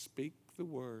 Just speak the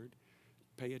word.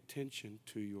 Pay attention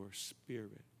to your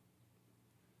spirit.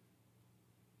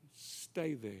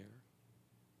 Stay there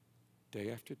day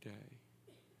after day.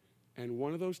 And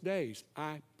one of those days,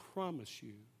 I promise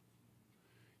you,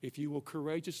 if you will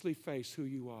courageously face who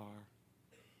you are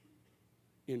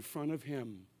in front of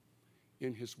Him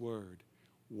in His Word,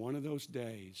 one of those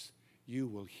days you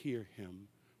will hear Him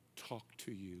talk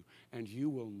to you and you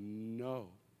will know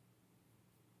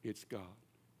it's God.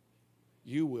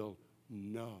 You will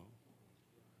know.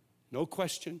 No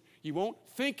question. You won't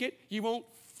think it. You won't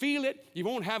feel it. You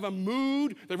won't have a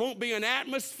mood. There won't be an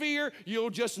atmosphere.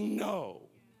 You'll just know.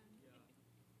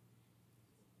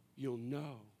 You'll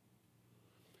know.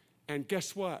 And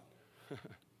guess what?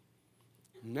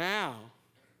 Now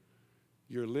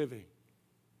you're living.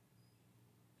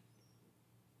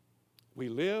 We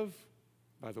live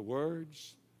by the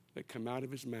words that come out of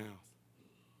His mouth.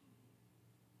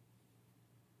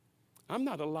 I'm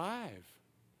not alive,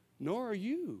 nor are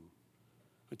you,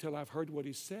 until I've heard what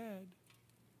He said.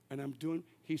 And I'm doing,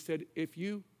 He said, if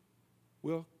you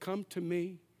will come to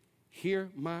me, hear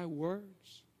my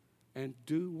words, and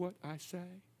do what I say,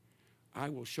 I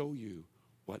will show you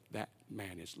what that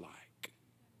man is like.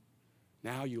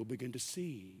 Now you'll begin to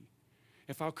see.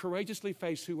 If I'll courageously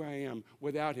face who I am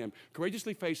without Him,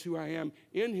 courageously face who I am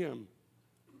in Him,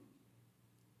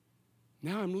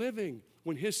 now I'm living.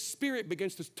 When His Spirit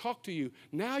begins to talk to you,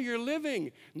 now you're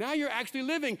living. Now you're actually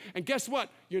living. And guess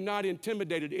what? You're not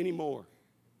intimidated anymore.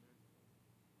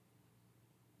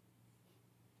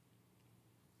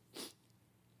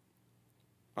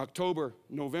 October,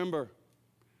 November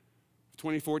of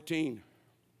 2014,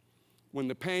 when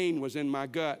the pain was in my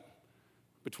gut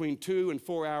between 2 and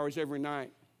 4 hours every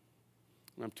night.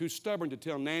 And I'm too stubborn to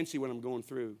tell Nancy what I'm going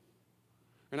through.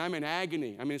 And I'm in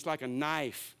agony. I mean, it's like a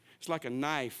knife. It's like a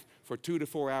knife for 2 to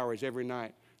 4 hours every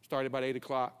night. Start about 8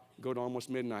 o'clock, go to almost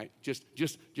midnight. Just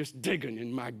digging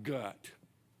in my gut.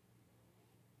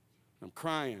 I'm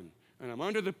crying, and I'm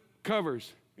under the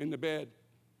covers in the bed,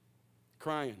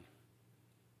 crying,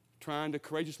 trying to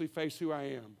courageously face who I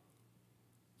am.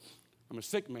 I'm a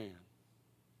sick man.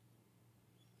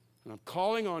 And I'm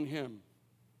calling on Him.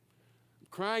 I'm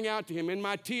crying out to Him in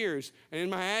my tears and in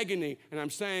my agony, and I'm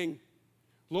saying,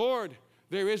 Lord,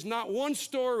 there is not one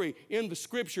story in the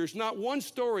Scriptures, not one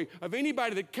story of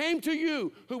anybody that came to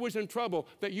you who was in trouble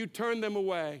that you turned them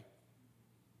away.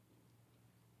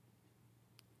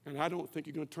 And I don't think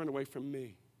you're going to turn away from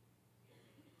me.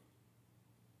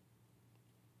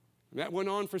 And that went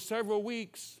on for several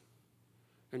weeks.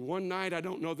 And one night, I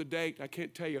don't know the date, I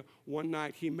can't tell you, one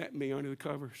night He met me under the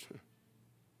covers.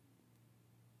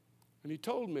 And He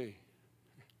told me,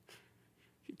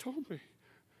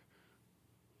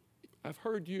 I've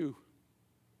heard you.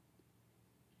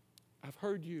 I've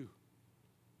heard you.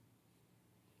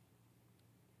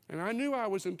 And I knew I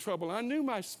was in trouble. I knew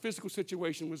my physical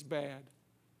situation was bad.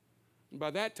 And by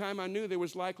that time, I knew there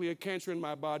was likely a cancer in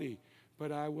my body,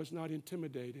 but I was not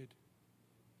intimidated.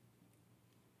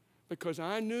 Because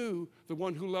I knew the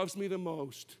one who loves me the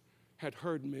most had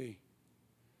heard me,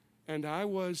 and I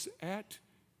was at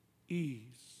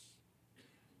ease.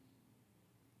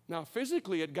 Now,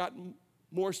 physically, it got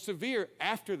more severe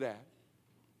after that.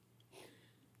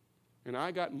 And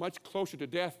I got much closer to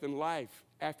death than life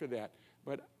after that.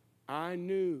 But I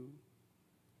knew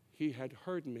he had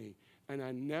heard me, and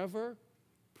I never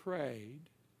prayed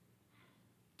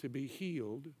to be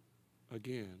healed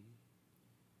again.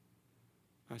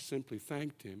 I simply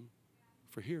thanked him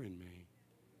for hearing me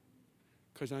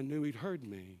because I knew he'd heard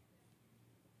me.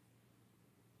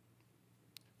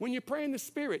 When you pray in the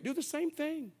Spirit, do the same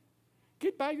thing.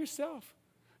 Get by yourself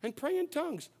and pray in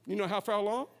tongues. You know how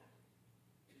long?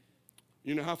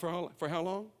 You know for how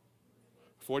long?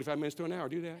 45 minutes to an hour.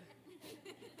 Do that.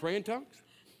 Pray in tongues.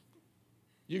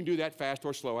 You can do that fast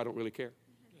or slow. I don't really care.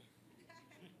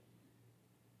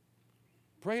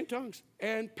 Pray in tongues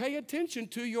and pay attention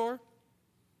to your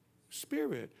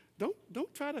spirit.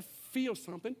 Don't try to feel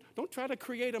something. Don't try to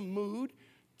create a mood.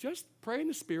 Just pray in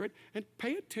the Spirit and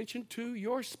pay attention to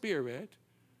your spirit,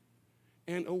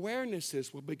 and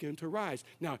awarenesses will begin to rise.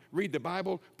 Now, read the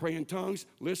Bible, pray in tongues,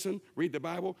 listen. Read the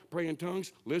Bible, pray in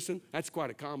tongues, listen. That's quite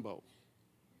a combo.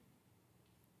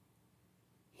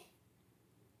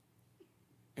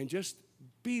 And just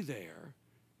be there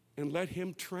and let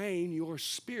him train your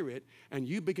spirit, and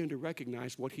you begin to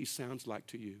recognize what he sounds like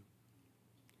to you.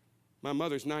 My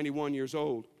mother's 91 years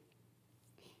old.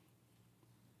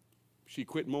 She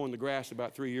quit mowing the grass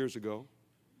about 3 years ago.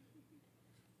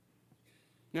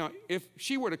 Now, if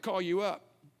she were to call you up,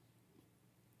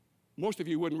 most of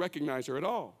you wouldn't recognize her at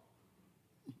all.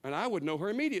 And I would know her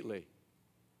immediately.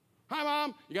 Hi,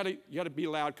 Mom. You gotta be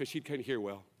loud because she can't hear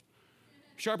well.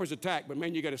 Sharp as a tack, but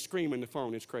man, you got to scream in the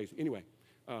phone. It's crazy. Anyway.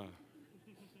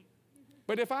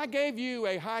 But if I gave you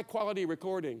a high-quality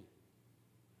recording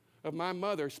of my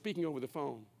mother speaking over the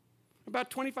phone, about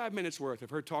 25 minutes worth of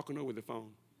her talking over the phone,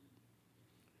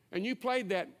 and you played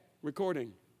that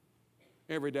recording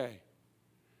every day,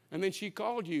 and then she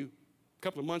called you a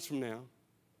couple of months from now,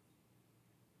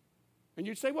 and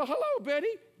you'd say, well, hello, Betty.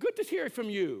 Good to hear from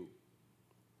you.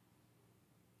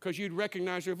 Because you'd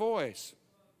recognize her voice.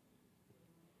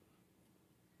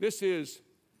 This is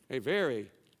a very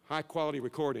high-quality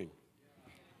recording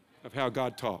of how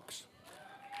God talks.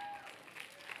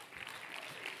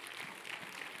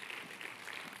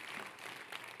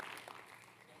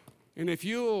 And if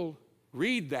you'll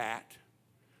read that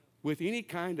with any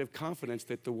kind of confidence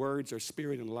that the words are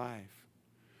spirit and life,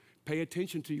 pay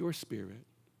attention to your spirit,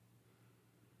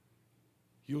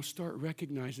 you'll start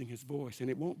recognizing his voice. And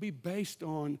it won't be based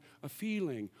on a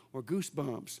feeling or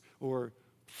goosebumps or,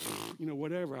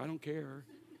 whatever. I don't care.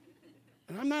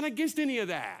 And I'm not against any of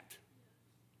that.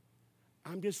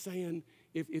 I'm just saying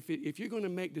if you're going to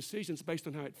make decisions based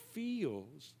on how it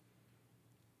feels,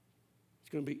 it's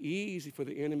going to be easy for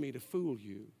the enemy to fool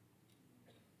you.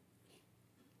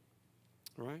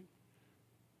 All right?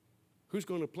 Who's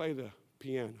going to play the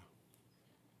piano?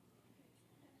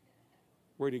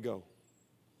 Where'd he go?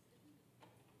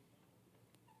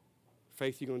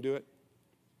 Faith, you going to do it?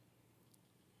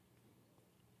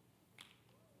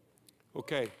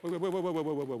 Okay.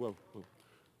 Whoa.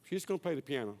 She's going to play the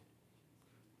piano.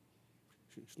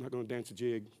 She's not going to dance a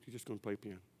jig. She's just going to play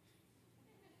piano.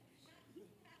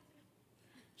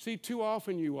 See, too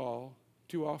often,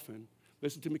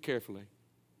 listen to me carefully.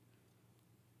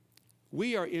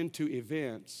 We are into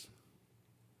events,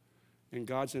 and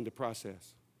God's into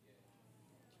process.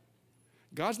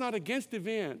 God's not against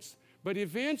events, but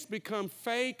events become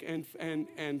fake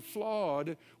and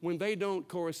flawed when they don't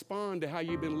correspond to how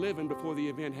you've been living before the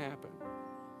event happened.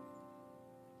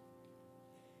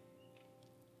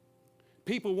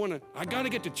 People want to, I got to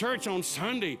get to church on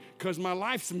Sunday because my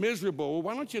life's miserable. Well,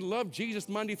 why don't you love Jesus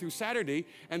Monday through Saturday,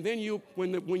 and then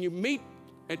when you meet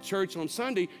at church on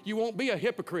Sunday, you won't be a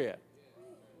hypocrite.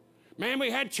 Man, we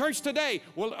had church today.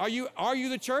 Well, are you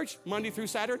the church Monday through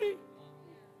Saturday?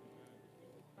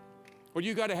 Or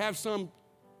you got to have some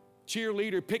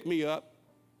cheerleader pick me up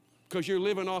because you're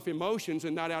living off emotions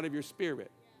and not out of your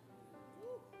spirit.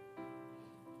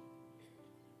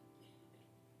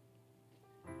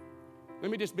 Let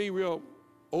me just be real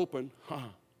open.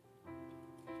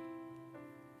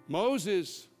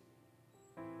 Moses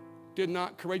did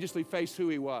not courageously face who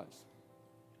he was.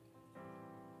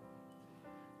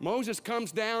 Moses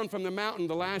comes down from the mountain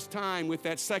the last time with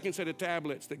that second set of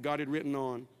tablets that God had written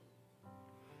on.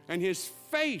 And his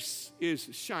face is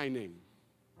shining.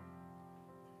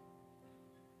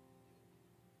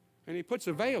 And he puts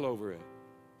a veil over it.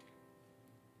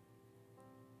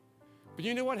 But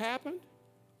you know what happened?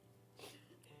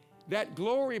 That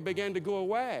glory began to go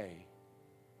away.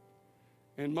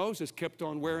 And Moses kept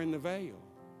on wearing the veil,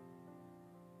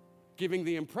 giving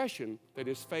the impression that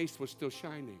his face was still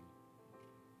shining.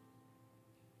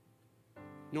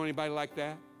 Know anybody like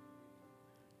that?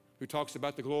 Who talks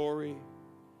about the glory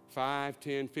 5,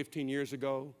 10, 15 years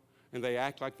ago, and they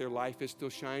act like their life is still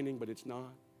shining, but it's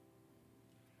not?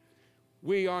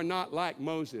 We are not like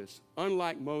Moses,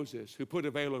 unlike Moses, who put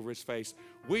a veil over his face.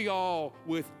 We all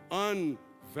with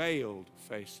unveiled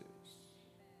faces.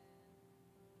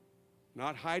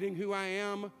 Not hiding who I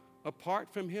am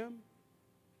apart from him,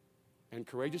 and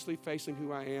courageously facing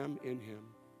who I am in him.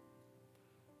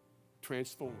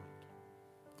 Transformed,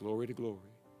 glory to glory.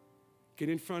 Get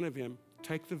in front of him,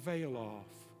 take the veil off.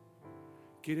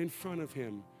 Get in front of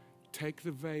him, take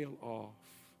the veil off.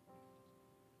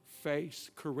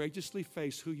 Courageously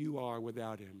face who you are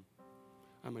without him.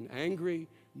 I'm an angry,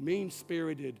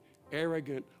 mean-spirited,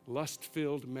 arrogant,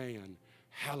 lust-filled man.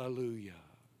 Hallelujah.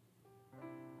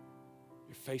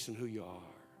 You're facing who you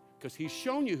are because he's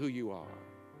shown you who you are.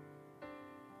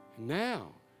 And now,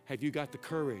 have you got the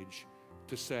courage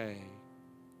to say,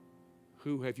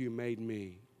 who have you made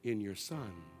me in your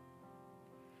Son?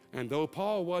 And though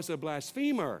Paul was a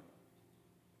blasphemer,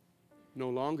 no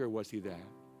longer was he that.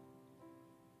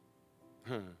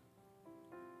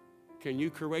 Can you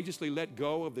courageously let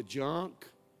go of the junk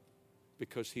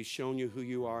because he's shown you who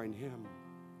you are in him?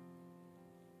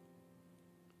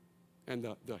 And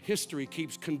the history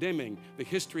keeps condemning. The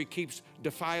history keeps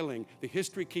defiling. The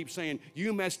history keeps saying,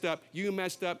 you messed up, you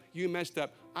messed up, you messed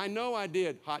up. I know I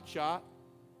did, hot shot.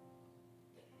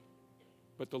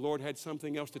 But the Lord had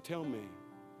something else to tell me.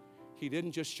 He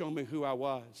didn't just show me who I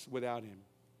was without him.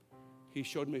 He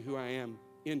showed me who I am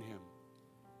in him.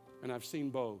 And I've seen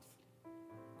both.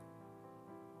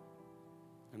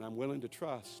 And I'm willing to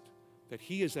trust that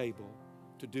he is able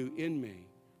to do in me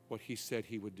what he said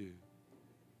he would do.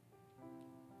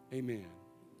 Amen.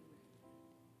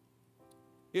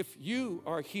 If you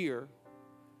are here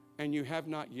and you have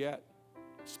not yet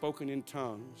spoken in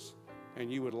tongues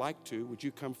and you would like to, would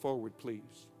you come forward,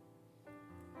 please?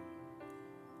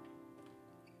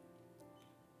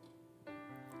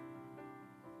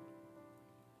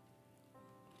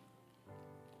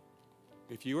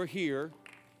 If you are here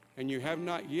and you have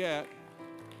not yet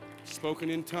spoken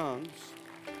in tongues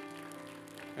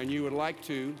and you would like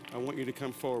to, I want you to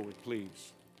come forward,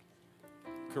 please.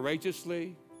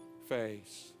 Courageously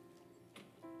face.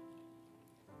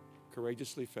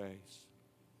 Courageously face.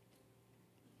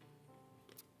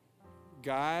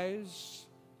 Guys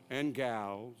and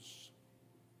gals,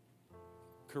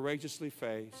 courageously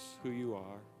face who you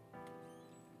are.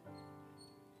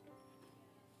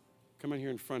 Come in here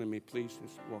in front of me, please.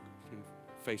 Just walk,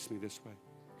 face me this way.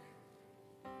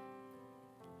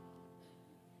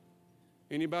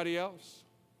 Anybody else?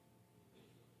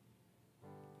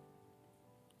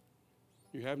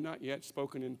 You have not yet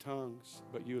spoken in tongues,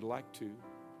 but you would like to.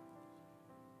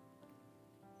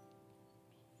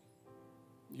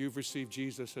 You've received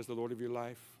Jesus as the Lord of your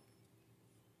life.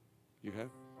 You have?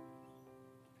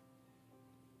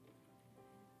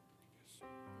 Yes.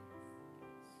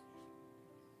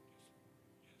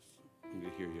 I need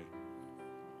to hear you.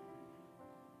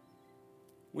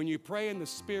 When you pray in the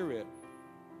Spirit,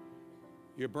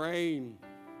 your brain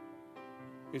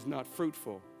is not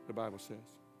fruitful, the Bible says.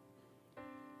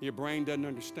 Your brain doesn't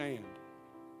understand.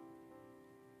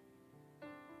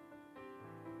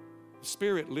 The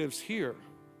Spirit lives here.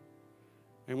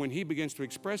 And when he begins to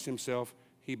express himself,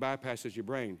 he bypasses your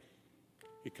brain.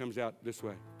 He comes out this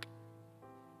way,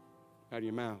 out of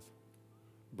your mouth.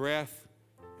 Breath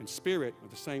and spirit are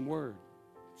the same word.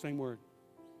 Same word.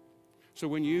 So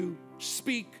when you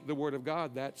speak the word of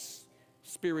God, that's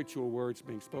spiritual words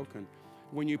being spoken.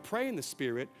 When you pray in the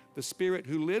Spirit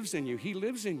who lives in you, he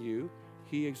lives in you,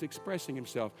 he is expressing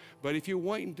himself. But if you're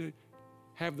waiting to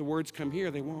have the words come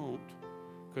here, they won't.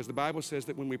 Because the Bible says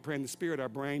that when we pray in the Spirit, our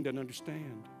brain doesn't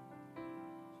understand.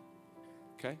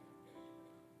 Okay?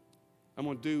 I'm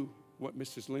going to do what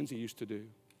Mrs. Lindsay used to do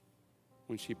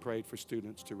when she prayed for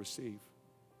students to receive.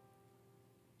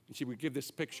 And she would give this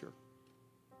picture.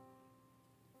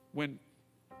 When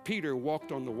Peter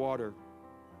walked on the water,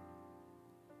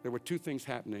 there were two things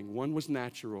happening. One was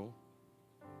natural,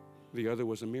 the other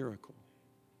was a miracle.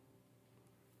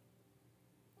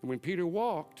 And when Peter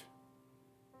walked,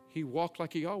 he walked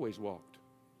like he always walked.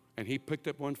 And he picked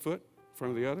up one foot in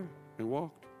front of the other and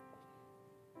walked.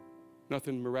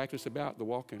 Nothing miraculous about the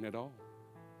walking at all.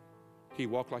 He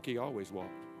walked like he always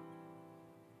walked.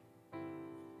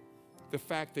 The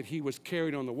fact that he was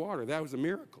carried on the water, that was a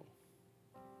miracle.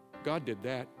 God did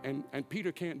that, and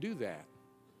Peter can't do that.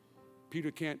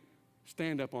 Peter can't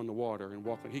stand up on the water and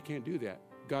walk. He can't do that.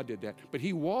 God did that. But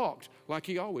he walked like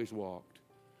he always walked.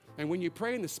 And when you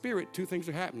pray in the Spirit, two things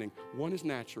are happening. One is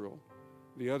natural.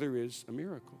 The other is a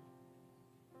miracle.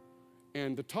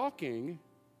 And the talking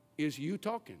is you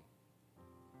talking.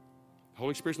 The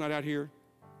Holy Spirit's not out here.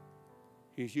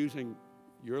 He's using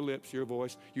your lips, your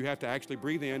voice. You have to actually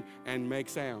breathe in and make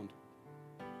sound.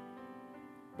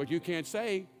 But you can't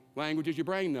say languages your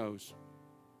brain knows.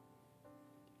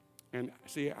 And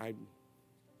see, I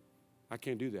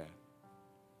can't do that.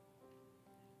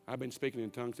 I've been speaking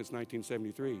in tongues since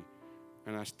 1973,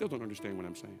 and I still don't understand what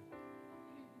I'm saying.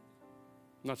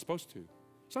 I'm not supposed to.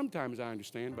 Sometimes I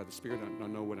understand by the Spirit, I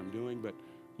know what I'm doing, but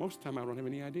most of the time I don't have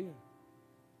any idea.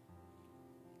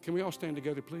 Can we all stand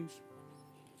together, please?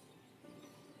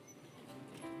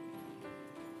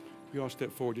 You all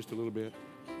step forward just a little bit.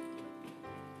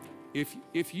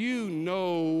 If you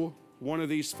know one of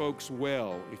these folks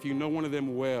well, if you know one of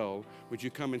them well, would you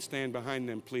come and stand behind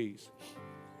them, please?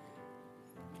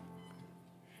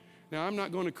 Now, I'm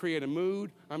not going to create a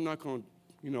mood. I'm not going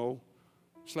to,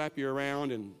 slap you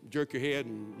around and jerk your head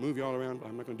and move you all around.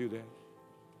 I'm not going to do that.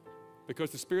 Because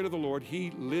the Spirit of the Lord,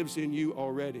 He lives in you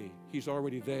already. He's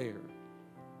already there.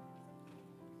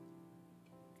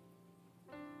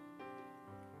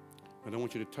 I don't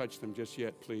want you to touch them just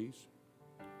yet, please.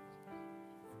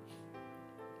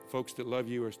 Folks that love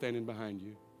you are standing behind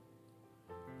you.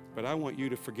 But I want you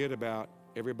to forget about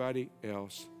everybody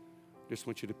else. Just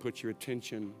want you to put your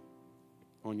attention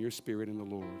on your spirit in the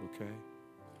Lord, okay?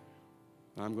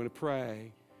 I'm going to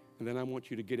pray, and then I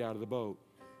want you to get out of the boat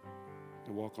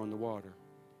and walk on the water.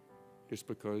 Just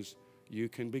because you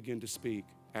can begin to speak.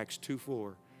 Acts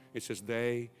 2:4, it says,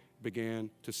 they began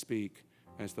to speak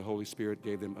as the Holy Spirit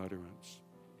gave them utterance.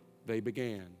 They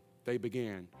began.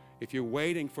 If you're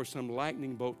waiting for some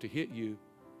lightning bolt to hit you,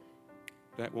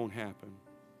 that won't happen.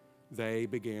 They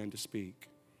began to speak.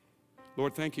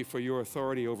 Lord, thank you for your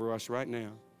authority over us right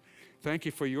now. Thank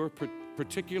you for your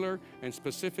particular and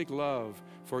specific love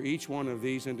for each one of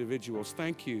these individuals.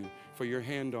 Thank you for your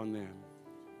hand on them.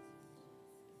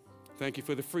 Thank you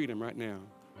for the freedom right now.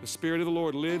 The Spirit of the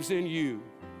Lord lives in you.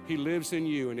 He lives in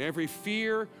you. And every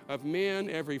fear of men,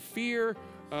 every fear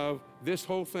of this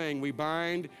whole thing, we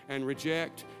bind and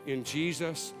reject in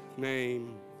Jesus'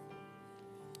 name.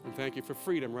 And thank you for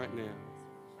freedom right now.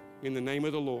 In the name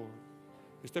of the Lord.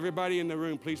 Just everybody in the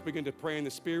room, please begin to pray in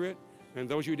the Spirit. And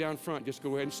those of you down front, just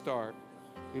go ahead and start.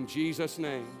 In Jesus'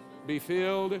 name, be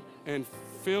filled and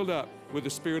filled up with the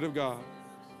Spirit of God.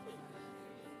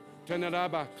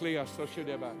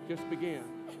 Just begin.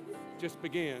 Just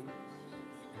begin.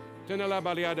 No,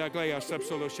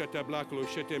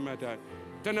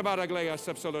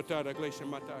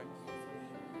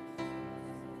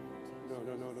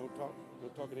 don't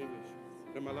talk in English.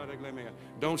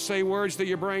 Don't say words that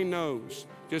your brain knows.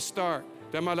 Just start.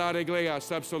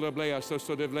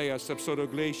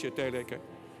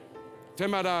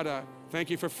 Thank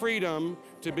you for freedom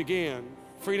to begin.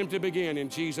 Freedom to begin in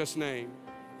Jesus' name.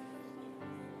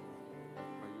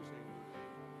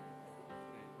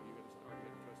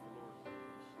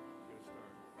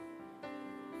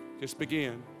 Just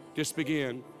begin. Just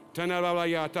begin.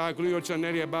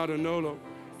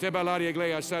 Tebalaria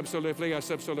glea subsole flea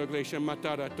subsole glacia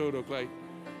matara todo clay.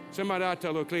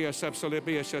 Semarata lo clea subsole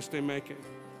bia sheste make. Have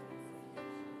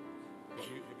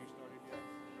you started yet?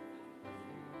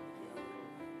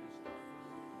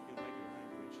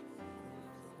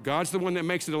 God's the one that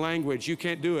makes it a language. You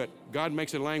can't do it. God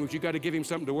makes it a language. You got to give him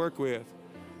something to work with.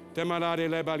 Temalare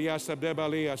lebalia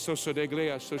sabdebalia soso de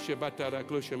glea socia batara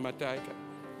clusha mataika.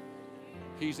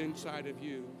 He's inside of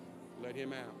you. Let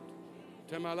him out.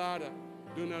 Temalada.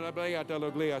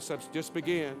 Just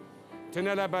begin.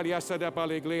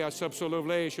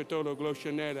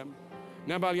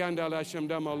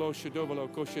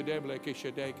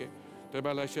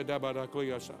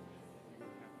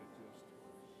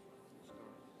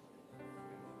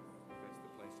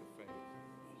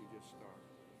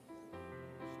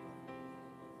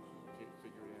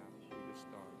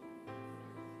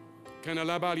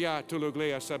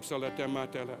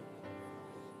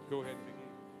 Go ahead.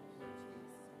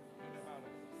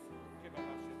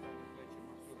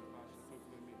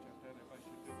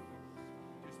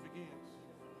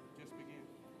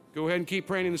 Go ahead and keep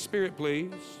praying in the Spirit,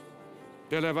 please.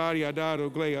 Just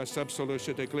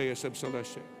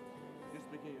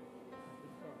begin.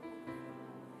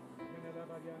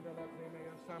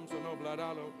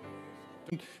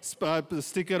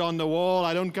 Stick it on the wall.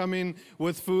 I don't come in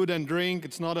with food and drink.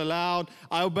 It's not allowed.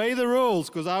 I obey the rules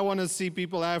because I want to see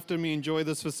people after me enjoy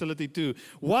this facility too.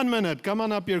 1 minute. Come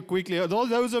on up here quickly.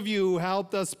 Those of you who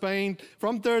helped us paint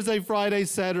from Thursday, Friday,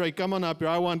 Saturday, come on up here.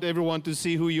 I want everyone to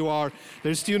see who you are.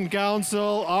 There's student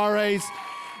council, RAs.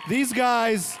 These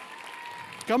guys,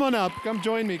 come on up. Come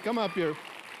join me. Come up here.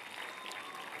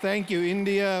 Thank you,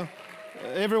 India.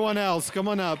 Everyone else, come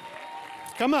on up.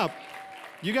 Come up.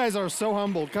 You guys are so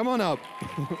humble. Come on up.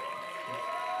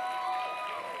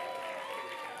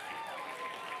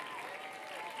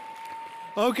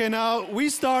 Okay, now we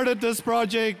started this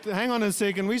project. Hang on a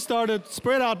second. We started,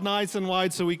 spread out nice and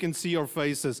wide so we can see your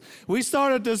faces. We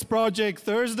started this project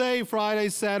Thursday, Friday,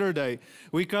 Saturday.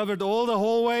 We covered all the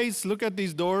hallways. Look at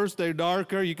these doors. They're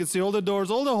darker. You can see all the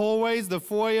doors, all the hallways, the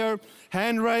foyer,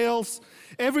 handrails,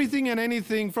 everything and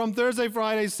anything. From Thursday,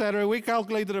 Friday, Saturday, we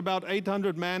calculated about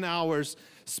 800 man-hours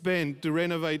spent to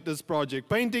renovate this project.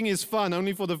 Painting is fun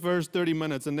only for the first 30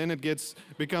 minutes, and then it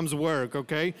becomes work,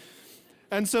 okay?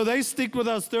 And so they stick with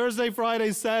us Thursday,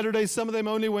 Friday, Saturday. Some of them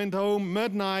only went home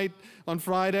midnight on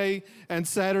Friday and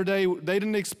Saturday. They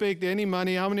didn't expect any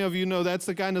money. How many of you know that's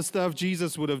the kind of stuff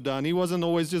Jesus would have done? He wasn't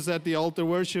always just at the altar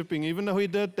worshiping, even though he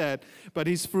did that, but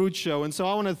his fruit show. And so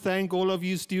I want to thank all of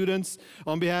you students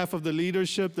on behalf of the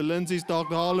leadership, the Lindsays,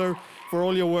 Dr. Holler, for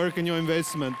all your work and your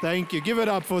investment. Thank you. Give it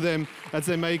up for them as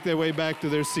they make their way back to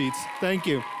their seats. Thank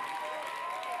you.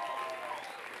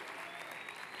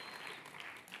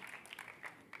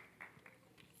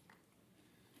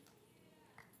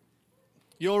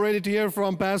 You all ready to hear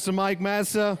from Pastor Mike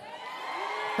Massa?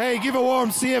 Hey, give a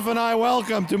warm CF&I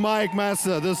welcome to Mike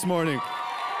Massa this morning.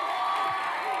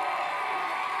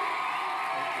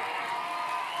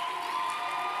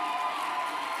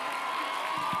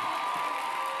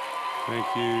 Thank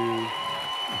you.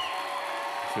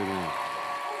 Sit down.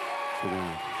 Sit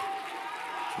down.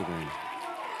 Sit down.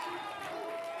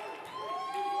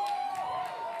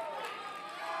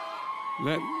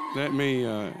 Let me,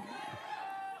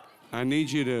 I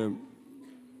need you to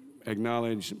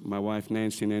acknowledge my wife,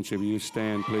 Nancy. Nancy, will you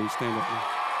stand, please? Stand up.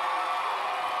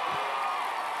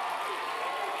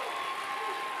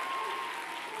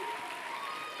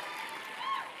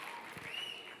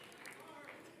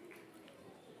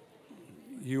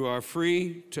 You are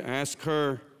free to ask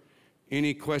her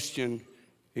any question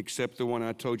except the one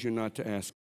I told you not to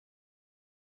ask.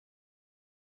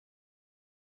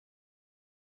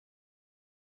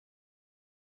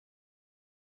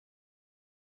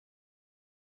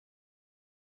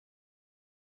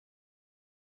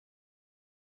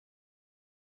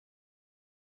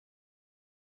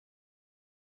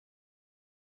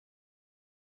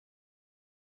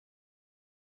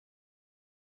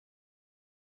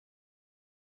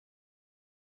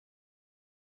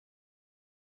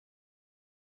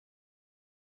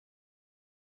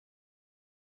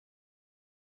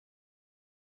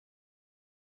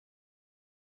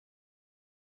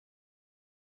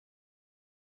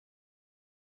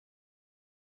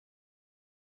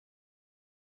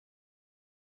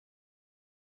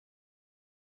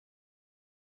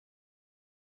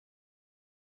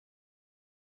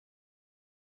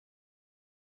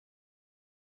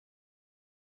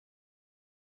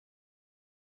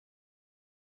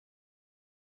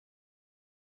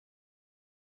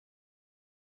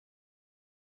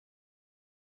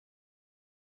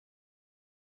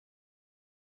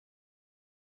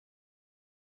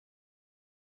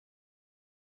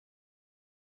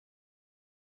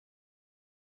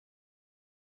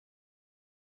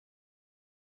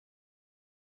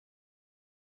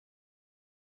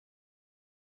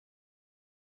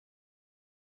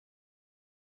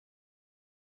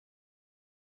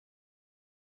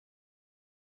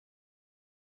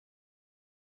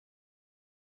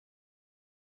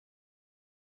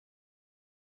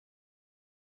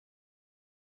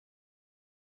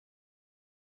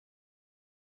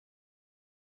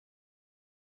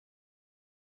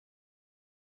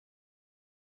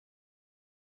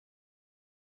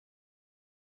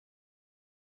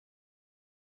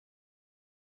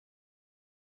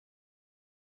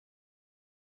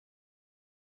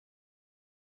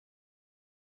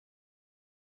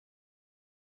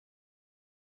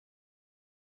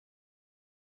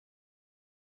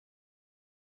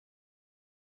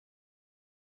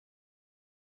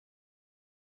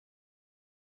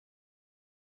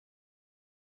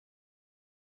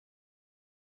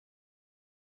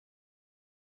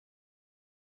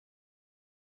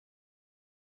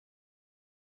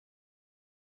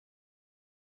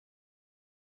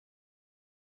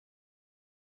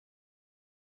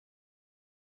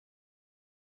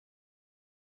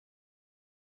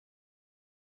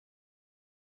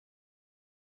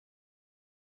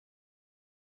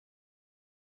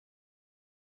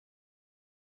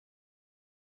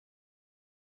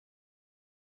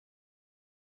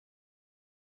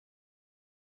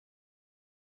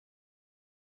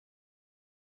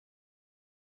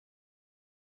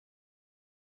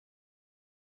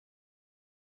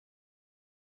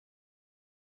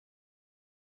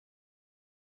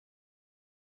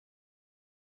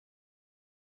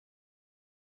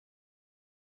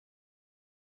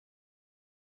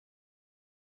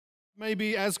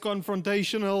 maybe as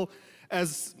confrontational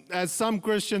as some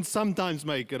Christians sometimes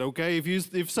make it, okay?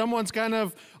 If someone's kind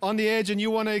of on the edge and you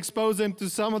want to expose them to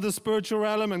some of the spiritual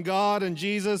realm and God and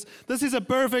Jesus, this is a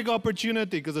perfect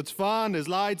opportunity because it's fun, there's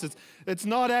lights, it's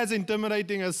not as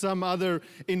intimidating as some other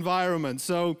environments.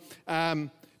 So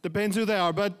depends who they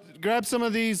are. But grab some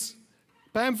of these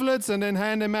pamphlets and then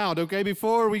hand them out, okay?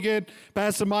 Before we get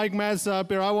Pastor Mike Massa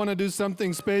up here, I want to do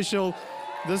something special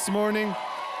this morning.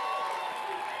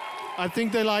 I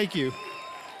think they like you.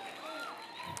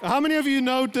 How many of you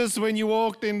noticed when you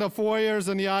walked in the foyers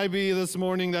and the IB this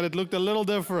morning that it looked a little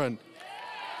different?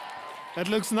 That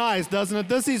looks nice, doesn't it?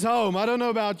 This is home. I don't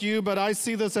know about you, but I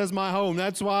see this as my home.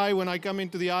 That's why when I come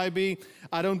into the IB,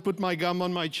 I don't put my gum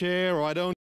on my chair or I don't